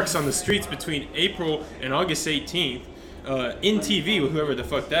in parks on the streets between April and August 18th, in TV, whoever the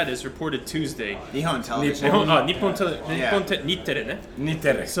fuck that is, reported Tuesday. Nihon television. Nippon Nittere, ne?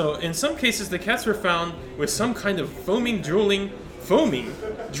 Nittere. So in some cases, the cats were found with some kind of foaming, drooling.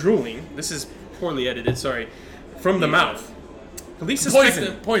 This is poorly edited. Sorry, from the mouth. Police suspect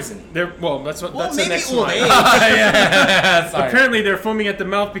them. Poison. That's the maybe next old line. age. Sorry. Apparently, they're foaming at the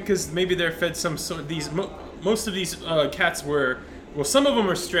mouth because maybe they're fed some sort. Most of these cats were. Well, some of them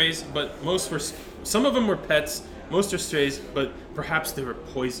were strays, but some of them were pets. Most are strays, but perhaps they were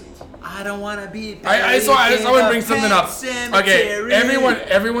poisoned. I don't want to be. I just want to bring something up. Okay,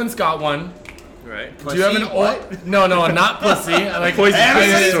 everyone's got one. Right. Do you have an No, not pussy. I like poison.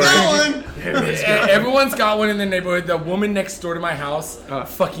 Everybody's got one. Everyone's got one in their neighborhood. The woman next door to my house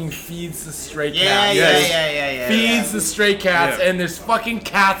fucking feeds the stray cats. Yeah. Feeds the stray cats, Yeah. and there's fucking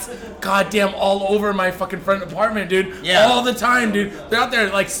cats, goddamn, all over my fucking front apartment, dude. Yeah. All the time, dude. They're out there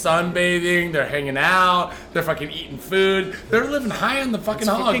like sunbathing. They're hanging out. They're fucking eating food. They're living high on the fucking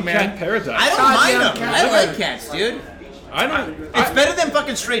hog, Fucking man. cat paradise. I don't Goddamn mind them. cat. I like cats, dude. I don't. It's better than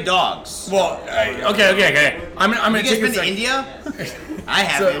fucking stray dogs. Well, okay. I'm gonna You guys take been a to second. India? I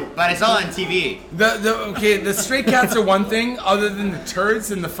haven't, but it's all on TV. The stray cats are one thing, other than the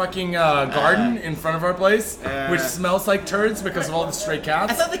turds in the fucking garden in front of our place, which smells like turds because of all the stray I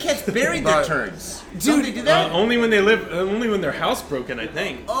cats. thought the cats buried their turds. Dude, Don't they do that? Only when their house broken, I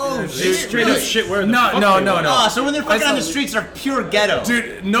think. Oh, They shit. straight up shit where the No, fuck no, they no, went. no. Oh, so when they're fucking I on the saw- streets, they're pure ghetto.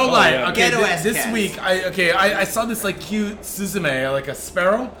 Dude, no lie. yeah. Okay, Ghetto-ass this cats. week, I saw this like cute suzume, like a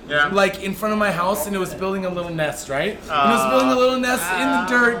sparrow, like in front of my house, and it was building a little nest, right? And it was building a little nest in the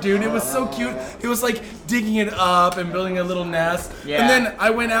dirt, dude. It was so cute. It was like digging it up and building a little nest. Yeah. And then I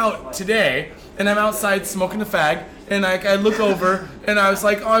went out today, and I'm outside smoking a fag, and I look over, and I was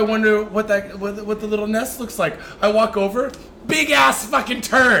like, oh, I wonder what the little nest looks like. I walk over. Big ass fucking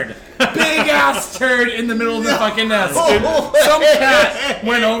turd. Big ass turd in the middle of the fucking nest, dude. Some cat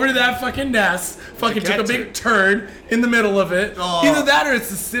went over to that fucking nest, fucking took a big turd in the middle of it. Oh. Either that or it's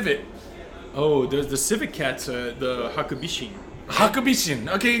the civet. Oh, there's the civet cats, the Hakubishin. Hakubishin.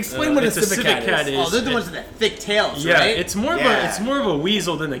 Okay, explain what a it's civet cat is. Oh, they're the ones with the thick tails, Yeah, right? it's more of a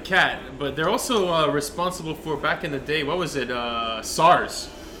weasel than a cat, but they're also responsible for back in the day. What was it? SARS,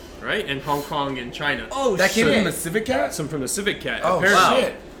 right? In Hong Kong and China. Oh, That came shit. from a civet cat? Some from the civet cat. Oh, apparently.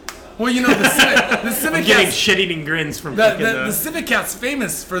 shit. Well, you know, the civet I'm getting cat's... shit-eating grins from The, fucking, the civet cat's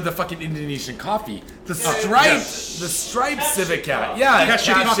famous for the fucking Indonesian coffee. The striped civet cat. Yeah, cat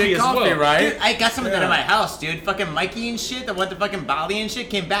shit coffee as well. right? Dude, I got some of that in my house, dude. Fucking Mikey and shit that went to fucking Bali and shit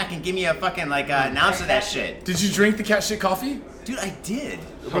came back and gave me a fucking like an ounce of that shit. Did you drink the cat shit coffee? Dude, I did.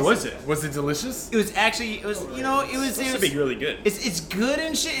 How was it? Was it delicious? It was actually, it was It's to be really good. It's good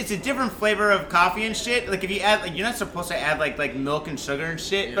and shit. It's a different flavor of coffee and shit. Like if you add, like you're not supposed to add like milk and sugar and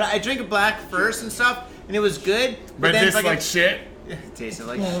shit. But I drank it black first and stuff, and it was good. But then it tastes fucking- like shit. It tasted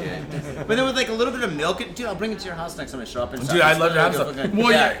like shit. But then with like a little bit of milk, dude, I'll bring it to your house next time I show up and stuff. Dude, I'd It's love to have really some. good.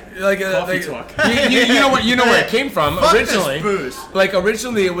 Well, yeah, like Coffee talk. you know where it came from Fuck this originally. booze. Like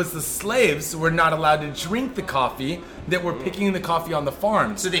originally, it was the slaves were not allowed to drink the coffee that were picking the coffee on the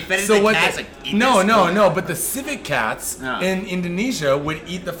farms. So they fed it to the what cats, they- like, eat no, this? no. But the civet cats Oh. in Indonesia would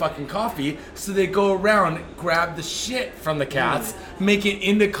eat the fucking coffee, so they go around, grab the shit from the cats, make it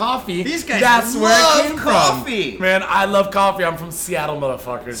into coffee. These guys That's where love it came coffee. from. Man, I love coffee. I'm from Seattle,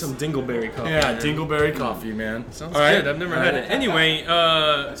 motherfuckers. Some dingleberry coffee. yeah, man. dingleberry coffee, man. Sounds All right. good. I've never had it. Anyway,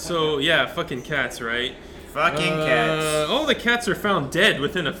 so yeah, fucking cats, right? Fucking cats. All the cats are found dead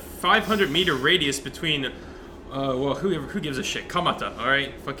within a 500-meter radius between. Who gives a shit? Kamata, all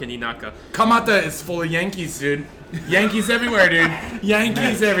right, fucking Inaka. Kamata is full of Yankees, dude. Yankees everywhere, dude.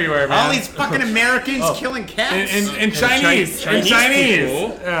 Yankees everywhere, man. All these fucking Americans killing cats. and Chinese. And Chinese.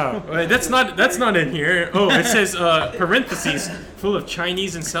 people. Yeah. Wait, that's not in here. Oh, it says parentheses full of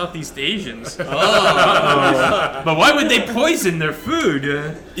Chinese and Southeast Asians. Oh. But why would they poison their food?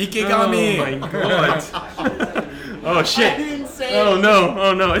 Ikegami. Oh my god. Oh shit. Oh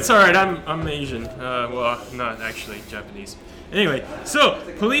no. It's all right. I'm Asian. Well, not actually Japanese. Anyway, so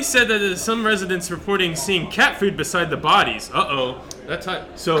police said that some residents reporting seeing cat food beside the bodies. Uh-oh. That's how,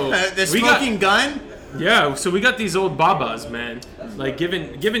 so The we got- smoking gun? Yeah, so we got these old babas, man. Like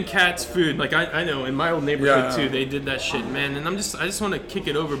giving cats food. Like I know in my old neighborhood Yeah. too, they did that shit, man. And I just want to kick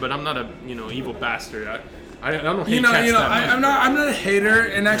it over, but I'm not a evil bastard. I don't hate cats that much. I'm not a hater,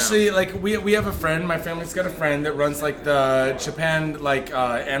 and actually, like we have a friend. My family's got a friend that runs like the Japan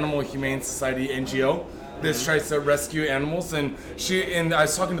Animal Humane Society NGO, that tries to rescue animals, and I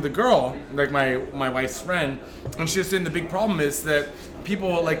was talking to the girl, like my wife's friend, and she was saying the big problem is that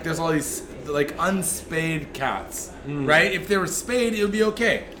people like there's all these like unspayed cats, right? If they were spayed, it would be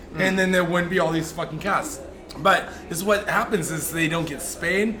okay, and then there wouldn't be all these fucking cats. But this is what happens is they don't get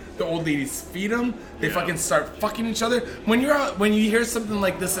spayed. The old ladies feed them. They fucking start fucking each other. When you're out, when you hear something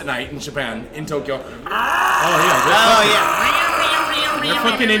like this at night in Japan, in Tokyo, They're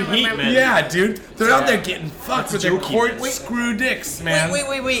fucking in heat, man. yeah, dude, they're out there getting fucked with their corkscrew dicks, man.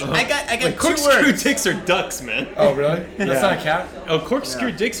 Wait. I got Like, two corkscrew words. dicks are ducks, man. Oh, really? That's not a cat. Oh,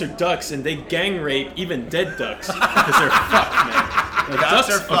 corkscrew dicks are ducks, and they gang rape even dead ducks because they're fucked, man. Like, ducks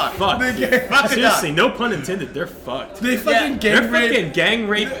are fucked. Seriously, no pun intended. They're fucked. They fucking They're gang rape. fucking gang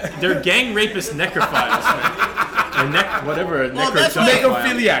rape. They're gang rapist necrophiles, man. Or whatever. that's right.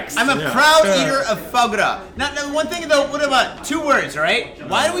 Necrophiliacs. I'm a proud eater of foie gras. Now, one thing though, what about 2 words, all right?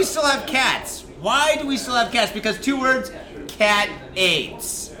 Why do we still have cats? Why do we still have cats? Because 2 words, cat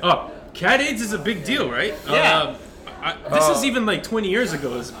AIDS. Oh, cat AIDS is a big deal, right? Yeah. This is even like 20 years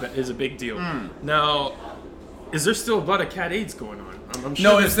ago is a big deal. Now, is there still a lot of cat AIDS going on? I'm sure.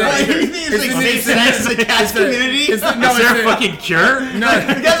 No, it's You think it's like safe sex in the cat community? Is there a fucking cure? No,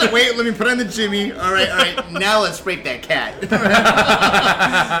 the guy's like, wait, let me put on the Jimmy. All right, now let's rape that cat.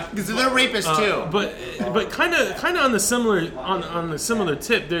 Because they're rapists too. But kind of on the similar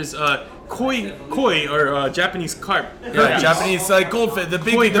tip, there's koi or Japanese carp. Yeah, Japanese like goldfish, the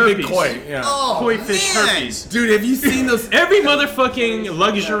big herpes. koi. Yeah. Oh, Koi fish man. herpes. Dude, have you seen those? Every motherfucking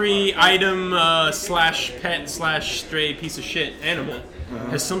luxury item slash pet slash stray piece of shit animal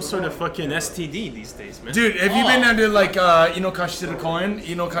has some sort of fucking STD these days, man. Dude, have you been down to like Inokashira Koen,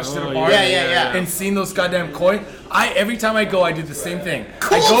 Inokashira Park? Yeah. And seen those goddamn koi? Every time I go, I do the same thing.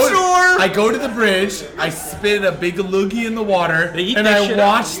 Store! I go to the bridge, I spit a big loogie in the water, They eat and that I shit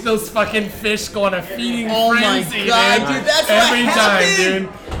watch those fucking fish go on a feeding Oh my frenzy, God, dude. dude, that's every what time, happened. dude.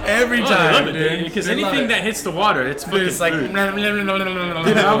 Every I time, love it, dude. because They love anything it. that hits the water, it's fucking Dude, it's like. food. I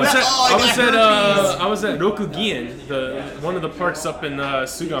was at Rokugien, one of the parks up in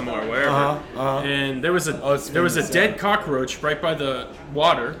Sugamo or wherever, and there was a dead cockroach right by the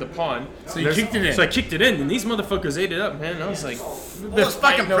water, the pond. So you kicked it in. So I kicked it in, and these motherfuckers ate it up, man. And I was like, It's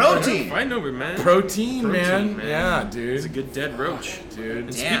fucking protein. fighting over, man. Protein, man. man. Yeah, It's a dude. good dead roach, Dude.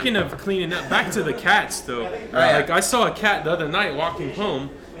 And Damn. speaking of cleaning up, back to the cats though. Like I saw a cat the other night walking home,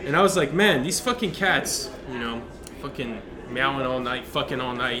 and I was like, man, these fucking cats, fucking meowing all night, fucking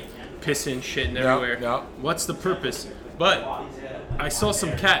all night, pissing, shitting everywhere. yeah. What's the purpose? But I saw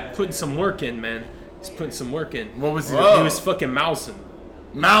some cat putting some work in, man. He's putting some work in. What was he He doing? was fucking mousing.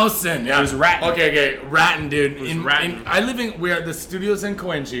 Mousing, yeah. It was ratting. Okay, ratting, dude. was ratting. We are the studios in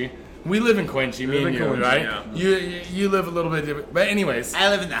Koenji. We live in Koenji, me live and in you, Koenji, right? yeah. You live a little bit different. But anyways. I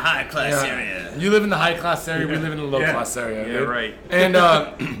live in the high class Yeah. area. You live in the high class area, we live in the low class area. Yeah, dude. right. And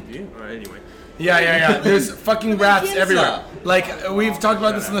Anyway. yeah. There's fucking rats kids everywhere. up. Like we've talked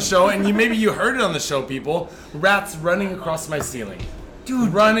about this on the show, and maybe you heard it on the show, people. Rats running across my ceiling.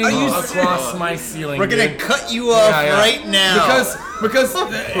 Dude, running across my ceiling. We're gonna dude. cut you off right now. Because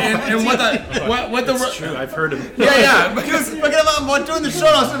and what the It's true, I've heard him. yeah Because I'm doing the show,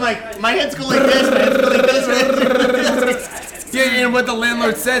 and I'm like, my head's going like this, my head's going like this. Yeah, and what the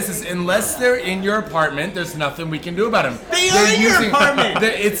landlord says is, unless they're in your apartment, there's nothing we can do about them. They're in your apartment.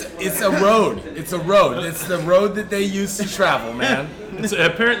 It's a road. It's a road. It's the road that they use to travel, man. It's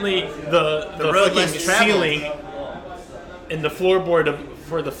apparently the road fucking less traveled. ceiling and the floorboard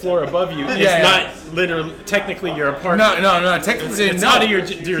for the floor above you is Yeah. not literally technically your apartment. No. Technically, It's no. out of their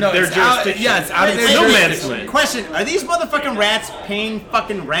it's jurisdiction. out- yeah, it's out of their no jurisdiction. man's land. Question: are these motherfucking rats paying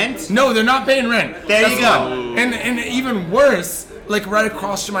fucking rent? No, they're not paying rent. There you go. What- And even worse, like right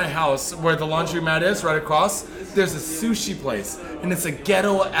across from my house, where the laundromat is, right across, there's a sushi place, and it's a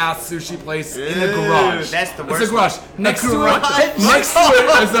ghetto ass sushi place in a garage. that's the It's worst a garage. Next to garage? it, next to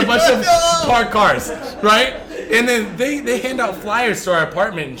it is a bunch of parked cars, right? And then they hand out flyers to our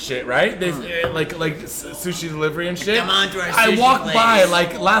apartment and shit, right? They like sushi delivery and shit. Come on to our I sushi walked place. by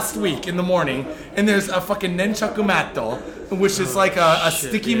like last week in the morning, and there's a fucking nenchaku matto, which is like a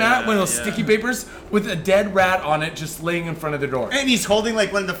sticky mat, one of those sticky papers with a dead rat on it, just laying in front of the door. And he's holding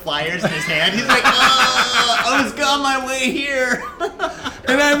like one of the flyers in his hand. He's like, I was on my way here.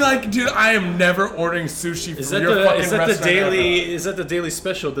 And I'm like, dude, I am never ordering sushi from your fucking restaurant ever. Is that the daily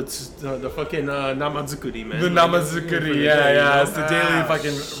special? That's the fucking namazukuri, man. The namazukuri, yeah, it's the daily Wow,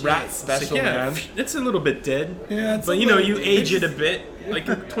 fucking rat It's special, like, man. it's a little bit dead. Yeah, it's but a you know, little- you age it a bit,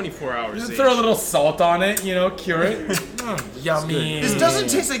 like 24 hours. Just age. throw a little salt on it, cure it. Yummy. This doesn't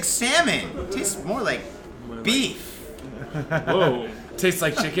taste like salmon. It tastes more like beef. Whoa. Tastes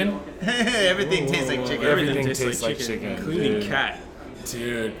like chicken. Everything tastes like chicken. Everything tastes like chicken, including dude. cat.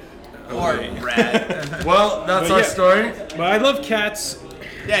 Dude. Or rat. Well, that's But our yeah. story. But I love cats.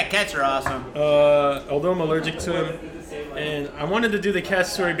 Yeah, cats are awesome. Although I'm allergic to them, and I wanted to do the cat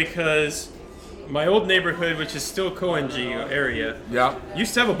story because my old neighborhood, which is still Koenji area, Yeah.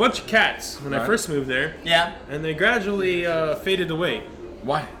 used to have a bunch of cats when I Right. first moved there, Yeah. and they gradually faded away.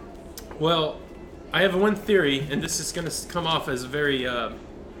 Why? Well, I have one theory, and this is going to come off as very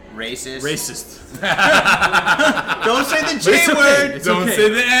Racist. racist. Don't say the But J it's okay. word. It's Don't okay. say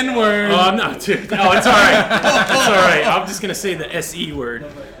the N word. Oh, I'm not, dude. Oh, it's all right. It's all right. I'm just gonna say the SE word.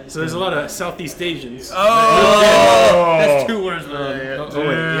 So there's a lot of Southeast Asians. Oh. That's 2 words. Oh, wait,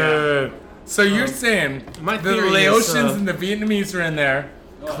 yeah. Dude. So you're saying my the theory is, Laotians and the Vietnamese are in there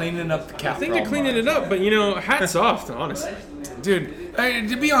cleaning up the cat I think they're problem. cleaning it up, but hats off, honestly. Dude,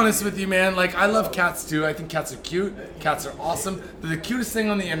 to be honest with you, man, like, I love cats too. I think cats are cute. Cats are awesome. They're the cutest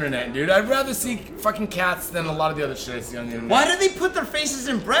thing on the internet, dude. I'd rather see fucking cats than a lot of the other shit I see on the internet. Why do they put their faces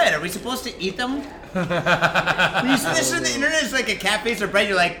in bread? Are we supposed to eat them? When you see this on the internet, it's like a cat face or bread.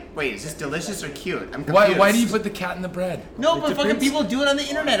 You're like, wait, is this delicious or cute? I'm confused. Why do you put the cat in the bread? No, but fucking people do it on the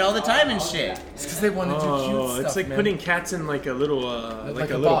internet all the time and shit. It's because they want to do cute Oh, stuff, it's like man. putting cats in like a little like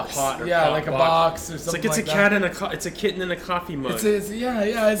a a little box. pot or Yeah, pot like a box or It's something like it's like a cat that. in it's a kitten in a coffee mug. It's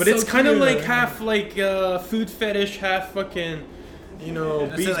but it's so kind of cute. like half like food fetish, half fucking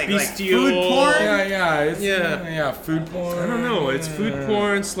like bestial. food porn? Yeah, food porn. I don't know. It's food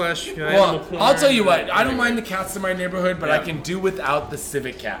porn / animal Well, porn. I'll tell you what. I don't mind the cats in my neighborhood, but I can do without the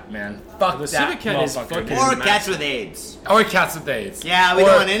civet cat, man. Fuck The that civet cat is motherfucker, fucking- dude. Or Massive. cats with AIDS. Or cats with AIDS. Yeah, we Or-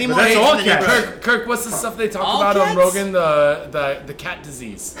 don't want any more that's AIDS all in the cats. neighborhood. Kirk, what's the stuff they talk All about on cats? Rogan? The cat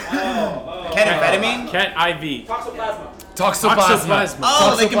disease. Cat amphetamine? Cat IV. Toxoplasma.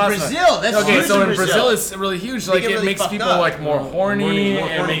 Oh, like in Toxoplasma. Brazil. That's Okay, huge so in in Brazil it's really huge. Like get it really makes fucked people up. like more horny. More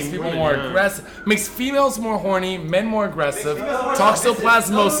It horny makes people women, more yeah. aggressive. Makes females more horny, men more aggressive.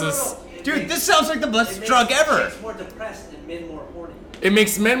 Toxoplasmosis. Dude, this sounds like the best drug ever. more depressed and men more horny. It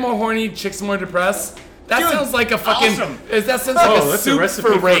makes men more horny, chicks more depressed. That Dude, sounds like a fucking. awesome. That sounds like Oh, a that's a soup recipe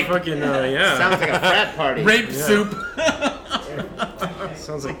for rape. fucking yeah. Sounds like a frat party. Rape soup.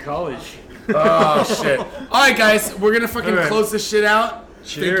 Sounds like college. Oh shit! All right, guys, we're gonna fucking All right. close this shit out.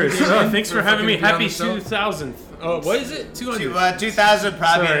 Cheers. Thank you, man, Thanks for having me. fucking Happy being on the 2000th. Oh, what is it? 200. 2000,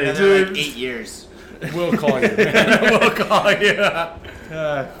 probably Sorry, another dude. like 8 years. We'll call you. Man. We'll call you.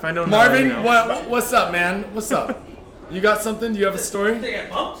 If I don't know, Marvin, you know. what's up, man? What's up? You got something? Do you have a story? They get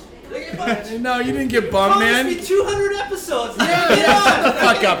bumped. They get bumped. No, you didn't get bumped, man. It's been 200 episodes. Shut the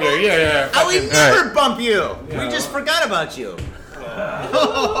fuck up here. Yeah. I would never bump you. We just forgot about you.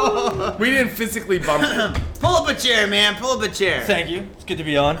 We didn't physically bump you. Pull up a chair, man. Pull up a chair. Thank you. It's good to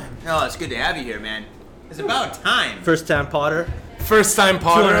be on. Oh, it's good to have you here, man. It's about time. First time Potter. First time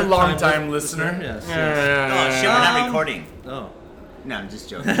Potter, 200 long time time listener. Yes. Oh, shit, we're not recording. Oh. No, I'm just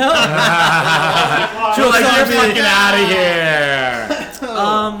joking. Feel like you're fucking out of here.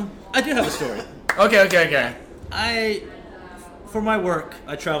 I do have a story. Okay. For my work,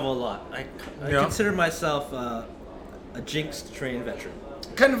 I travel a lot. I Yeah. consider myself a jinxed train veteran.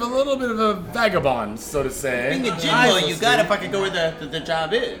 Kind of a little bit of a vagabond, so to Being say. a Jimbo, you gotta fucking go where the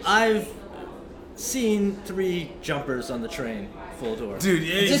job is. I've seen 3 jumpers on the train, full door. Dude,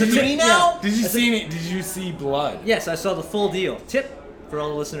 Is it 3 now? Did you see blood? Yes, I saw the full deal. Tip for all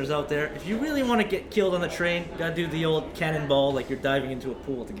the listeners out there: if you really want to get killed on the train, you gotta do the old cannonball, like you're diving into a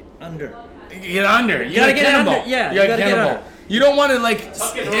pool to get under. Get under. You gotta gotta get cannonball. under, yeah, You you gotta gotta get cannonball. under. You don't want to like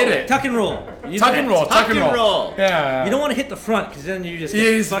hit it. Tuck and roll. Tuck and roll. Tuck and roll. Yeah. You don't want to hit the front because then you just You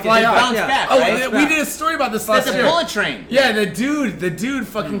get just fucking fly hit out. back. Bounce back, Oh, right? we did a story about this last That's a year. bullet train. Yeah, the dude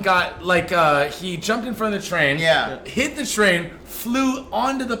fucking got like he jumped in front of the train. Yeah. Hit the train, flew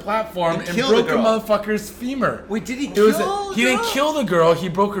onto the platform, and killed broke the a girl. motherfucker's femur. Wait, did he It was kill he the didn't girl? kill the girl. He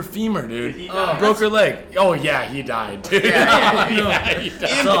broke her femur, dude. Broke her leg. Oh yeah, he died, dude. Yeah. Yeah, he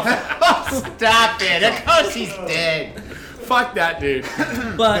died. Stop it. Of course he's dead. Fuck that, dude.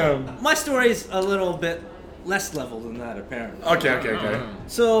 But my story's a little bit less level than that, apparently. Okay.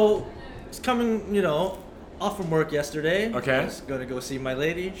 So, it's coming, off from work yesterday. Okay. I was gonna go see my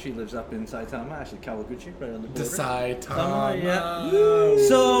lady. She lives up in Saitama, actually Kawaguchi, right on the border. Saitama. Yeah.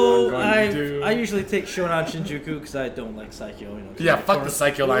 So I'm going to do- I usually take Shonan Shinjuku because I don't like Saikyo. Yeah, fuck the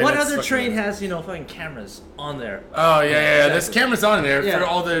Saikyo line. What That's other fucking- train has fucking cameras on there? Oh yeah. There's cameras on there Yeah. for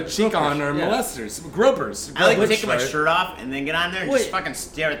all the chikon or Yeah. molesters, gropers. I like Which- taking my shirt off and then get on there and Wait. just fucking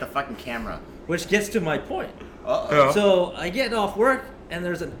stare at the fucking camera. Which gets to my point. Yeah. So I get off work and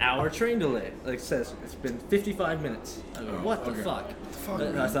there's an hour train delay. Like it says, it's been 55 minutes. I go, what the fuck?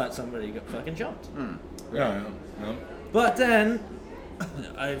 And I thought somebody got fucking jumped. Yeah. But then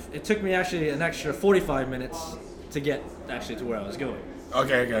It took me actually an extra 45 minutes to get actually to where I was going.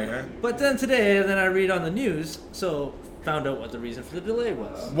 Okay. But then today, I read on the news, so found out what the reason for the delay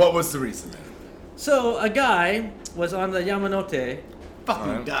was. What was the reason? So a guy was on the Yamanote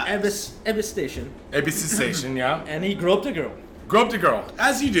Fucking guys. Ebis station, ABC station, yeah. and he groped a girl. Groped a girl,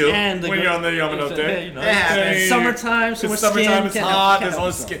 as you do And the when girl- you're on the Yamanote. Hey, you know, Hey. Summertime, so much It's summertime, skin, it's can't hot, help there's all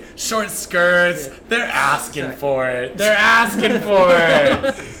itself. skin, short skirts. Yeah. They're asking for it. They're asking for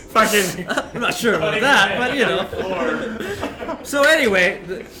it. Fucking. I'm not sure about that, but you know. So anyway,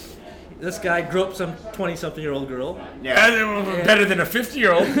 this guy groped some 20-something-year-old girl. Better than a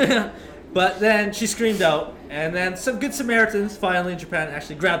 50-year-old. But then she screamed out, and then some good Samaritans finally in Japan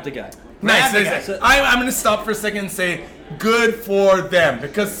actually grabbed the guy. Nice. the guy. nice. I'm going to stop for a second and say good for them,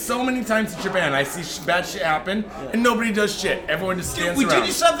 because so many times in Japan I see bad shit happen and nobody does shit. Everyone just stands We around.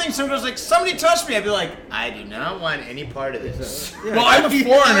 do something, someone goes like, somebody touched me. I'd be like, I do not want any part of this. Well, I'm a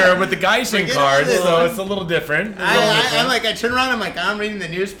foreigner with the Gaishin Forget card, this. so it's a little different. I turn around, I'm like, I'm reading the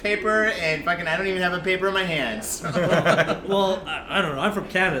newspaper, and fucking, I don't even have a paper in my hands. Well, I don't know. I'm from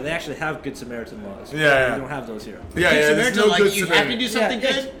Canada. They actually have Good Samaritan laws. Yeah. We don't have those here. Yeah, there's Samaritan, no like, good you have to do something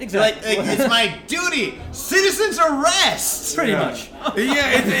Yeah, good. exactly. Like, it's my duty. Citizens arrest. Pretty much.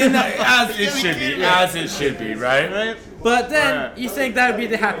 Yeah, as it should be. As it should be, right? But then you think that would be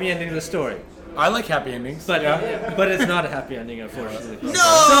the happy ending of the story. I like happy endings. But it's not a happy ending, unfortunately. No.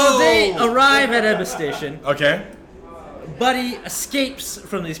 So they arrive at Ebba Station. Okay. Buddy escapes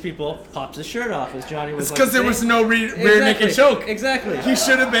from these people, pops his shirt off, as Johnny was It's because there saying. was no rear naked choke. Exactly. He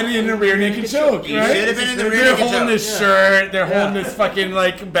should have been in a rear naked choke. He right? should have been in the rear They're naked holding choke. his shirt. They're holding his fucking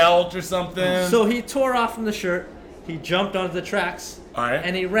like belt or something. So he tore off from the shirt, he jumped onto the tracks, Alright.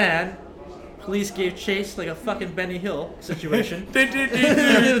 and he ran. Police gave chase like a fucking Benny Hill situation. I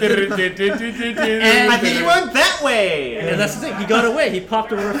think he went that way. And that's the thing, he got away. He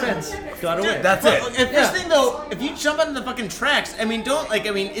popped over a fence, got away. That's Well, it. If this thing though, if you jump onto the fucking tracks, I mean,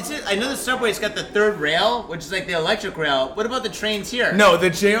 I know the subway's got the third rail, which is like the electric rail. What about the trains here? No, the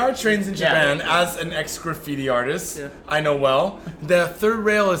JR trains in Yeah. Japan, as an ex-graffiti artist, Yeah. I know well, the third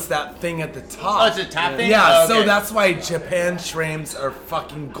rail is that thing at the top. Oh, it's a top thing? Yeah, Oh, so okay. that's why Japan trains are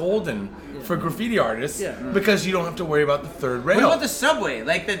fucking golden for graffiti artists, Yeah. because you don't have to worry about the third rail. What about the subway,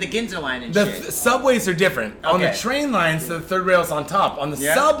 like the Ginza line and The shit? subways are different. On the Okay. train lines, the third rail's on top. On the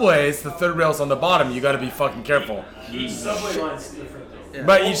Yeah. subways, the third rail's on the bottom. You got to be fucking careful. Subway line's different though.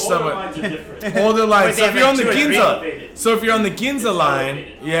 But each Older subway, lines are different. older lines. Wait, So they if you're on have the two or three Ginza, elevated. so if you're on the Ginza line,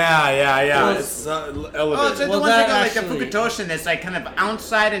 yeah, it's Oh, it's elevated. like the Well, ones that that got like the actually- Fukutoshin that's like kind of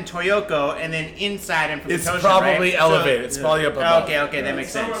outside in Toyoko and then inside in Fukutoshin, It's probably right? elevated. It's probably up above. Okay, that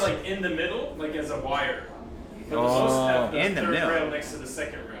makes Some sense. are like in the middle, like as a wire. But most have the In the third middle. rail next to the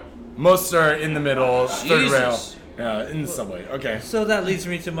second rail. Most are in the middle, third rail. Jesus. Yeah, in the subway. Okay. So that leads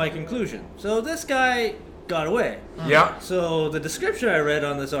me to my conclusion. So this guy got away. Yeah. So the description I read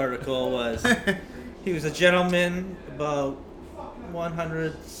on this article was he was a gentleman about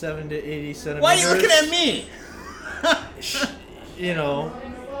 170 to 80 centimeters. Why are you looking at me? You know,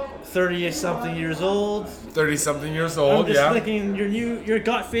 30-something years old. 30-something years I'm old, just yeah. thinking your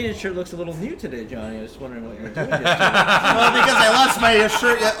got faded shirt looks a little new today, Johnny. I was wondering what you were doing yesterday. Oh, because I lost my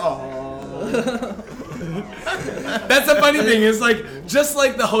shirt. Oh. That's the funny thing. Is like just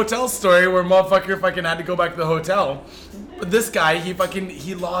like the hotel story where motherfucker fucking had to go back to the hotel. But this guy, he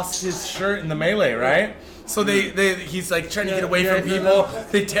lost his shirt in the melee, right? So he's like trying to get away from people.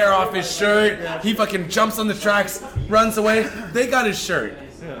 They tear off his shirt. He fucking jumps on the tracks, runs away. They got his shirt.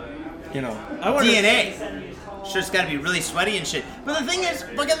 You know. I wonder, DNA. Shirt's gotta be really sweaty and shit. But the thing is,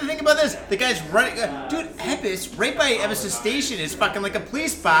 fucking the thing about this, the guy's running. Dude, Ebis, right by Ebis station is fucking like a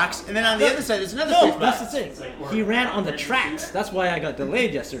police box, and then on the other side there's another No, police that's box. the thing. He ran on the tracks. That's why I got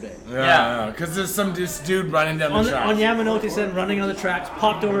delayed yesterday. Yeah. Because there's this dude running down On the tracks. Yamanote said running on the tracks,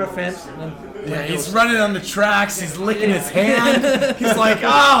 popped over a fence, and then Yeah, he's running on the tracks. He's licking his hand. He's like,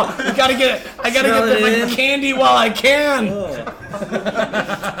 "Oh, I gotta get the fucking candy while I can."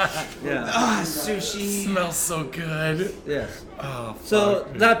 yeah, Ah, sushi. Smells so good. yes. Oh, So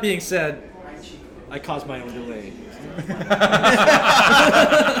that being said, I caused my own delay.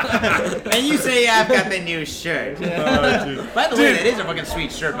 And you say I've got the new shirt. By the way, that is a fucking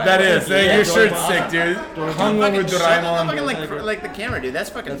sweet shirt. By that the way. is. Hey, your shirt's sick, dude. Hung Fucking over shut up, Doraemon. fucking like the camera, dude. That's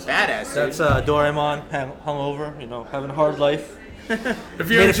fucking badass. Dude. That's Doraemon hungover, having a hard life. If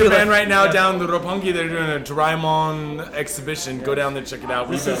you're in Made it feel Japan like- right now, down the Roppongi, they're doing a Doraemon exhibition. Go down there, check it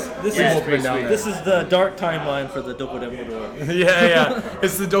out. This We've is been down there. this is the dark timeline for the Dokodemo door. Yeah.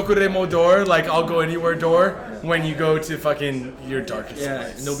 It's the Dokuremo door, like I'll go anywhere door, when you go to fucking your darkest Yeah,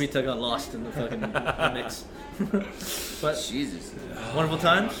 place. Nobita got lost in the fucking mix. But Jesus. wonderful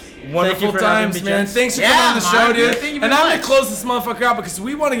times. Wonderful Thank you for having times, me, man. gents. Thanks for Yeah, coming on the show, Mark. dude. Thank you And very I'm gonna much. close this motherfucker out because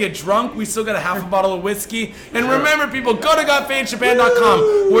we want to get drunk. We still got a half a bottle of whiskey. And remember, people, go to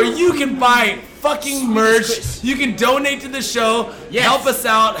GotFadedJapan.com where you can buy fucking merch. You can donate to the show. Yes. Help us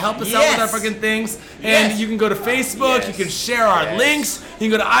out. Help us out with our Yes. fucking things. And Yes. you can go to Facebook. Yes. You can share our Yes. links. You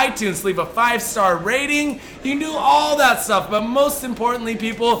can go to iTunes, leave a 5-star rating. You can do all that stuff. But most importantly,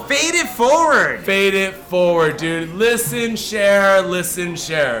 people, Fade it forward. fade it forward, dude. Listen, share, listen,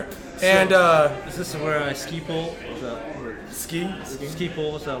 share. And Is this where I ski pole? Is that where- ski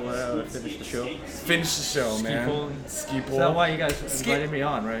pole? Is that where I would finish the show? finish the show, man. pole. Ski Is pole. that why you guys invited me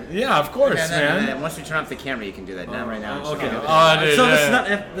on, right? Yeah, of course, And man. then once we turn off the camera, you can do that now, right now. Okay. Oh, dude, So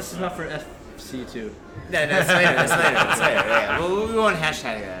yeah. this is not for FC2. No, that's later. That's later. Yeah. We won't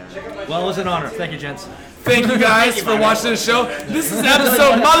hashtag that. Well, it was an honor. Thank you, gents. Thank you guys for watching the show. This is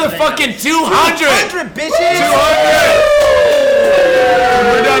episode motherfucking 200. 100 bitches.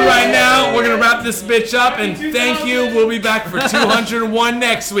 200. We're done right now. We're gonna wrap this bitch up, and thank you. We'll be back for 201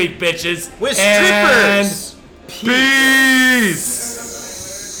 next week, bitches. With And strippers. peace.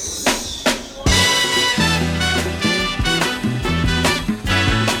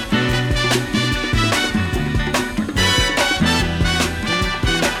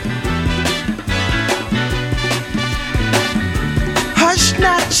 Hush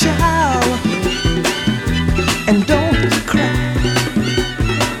not, child, and don't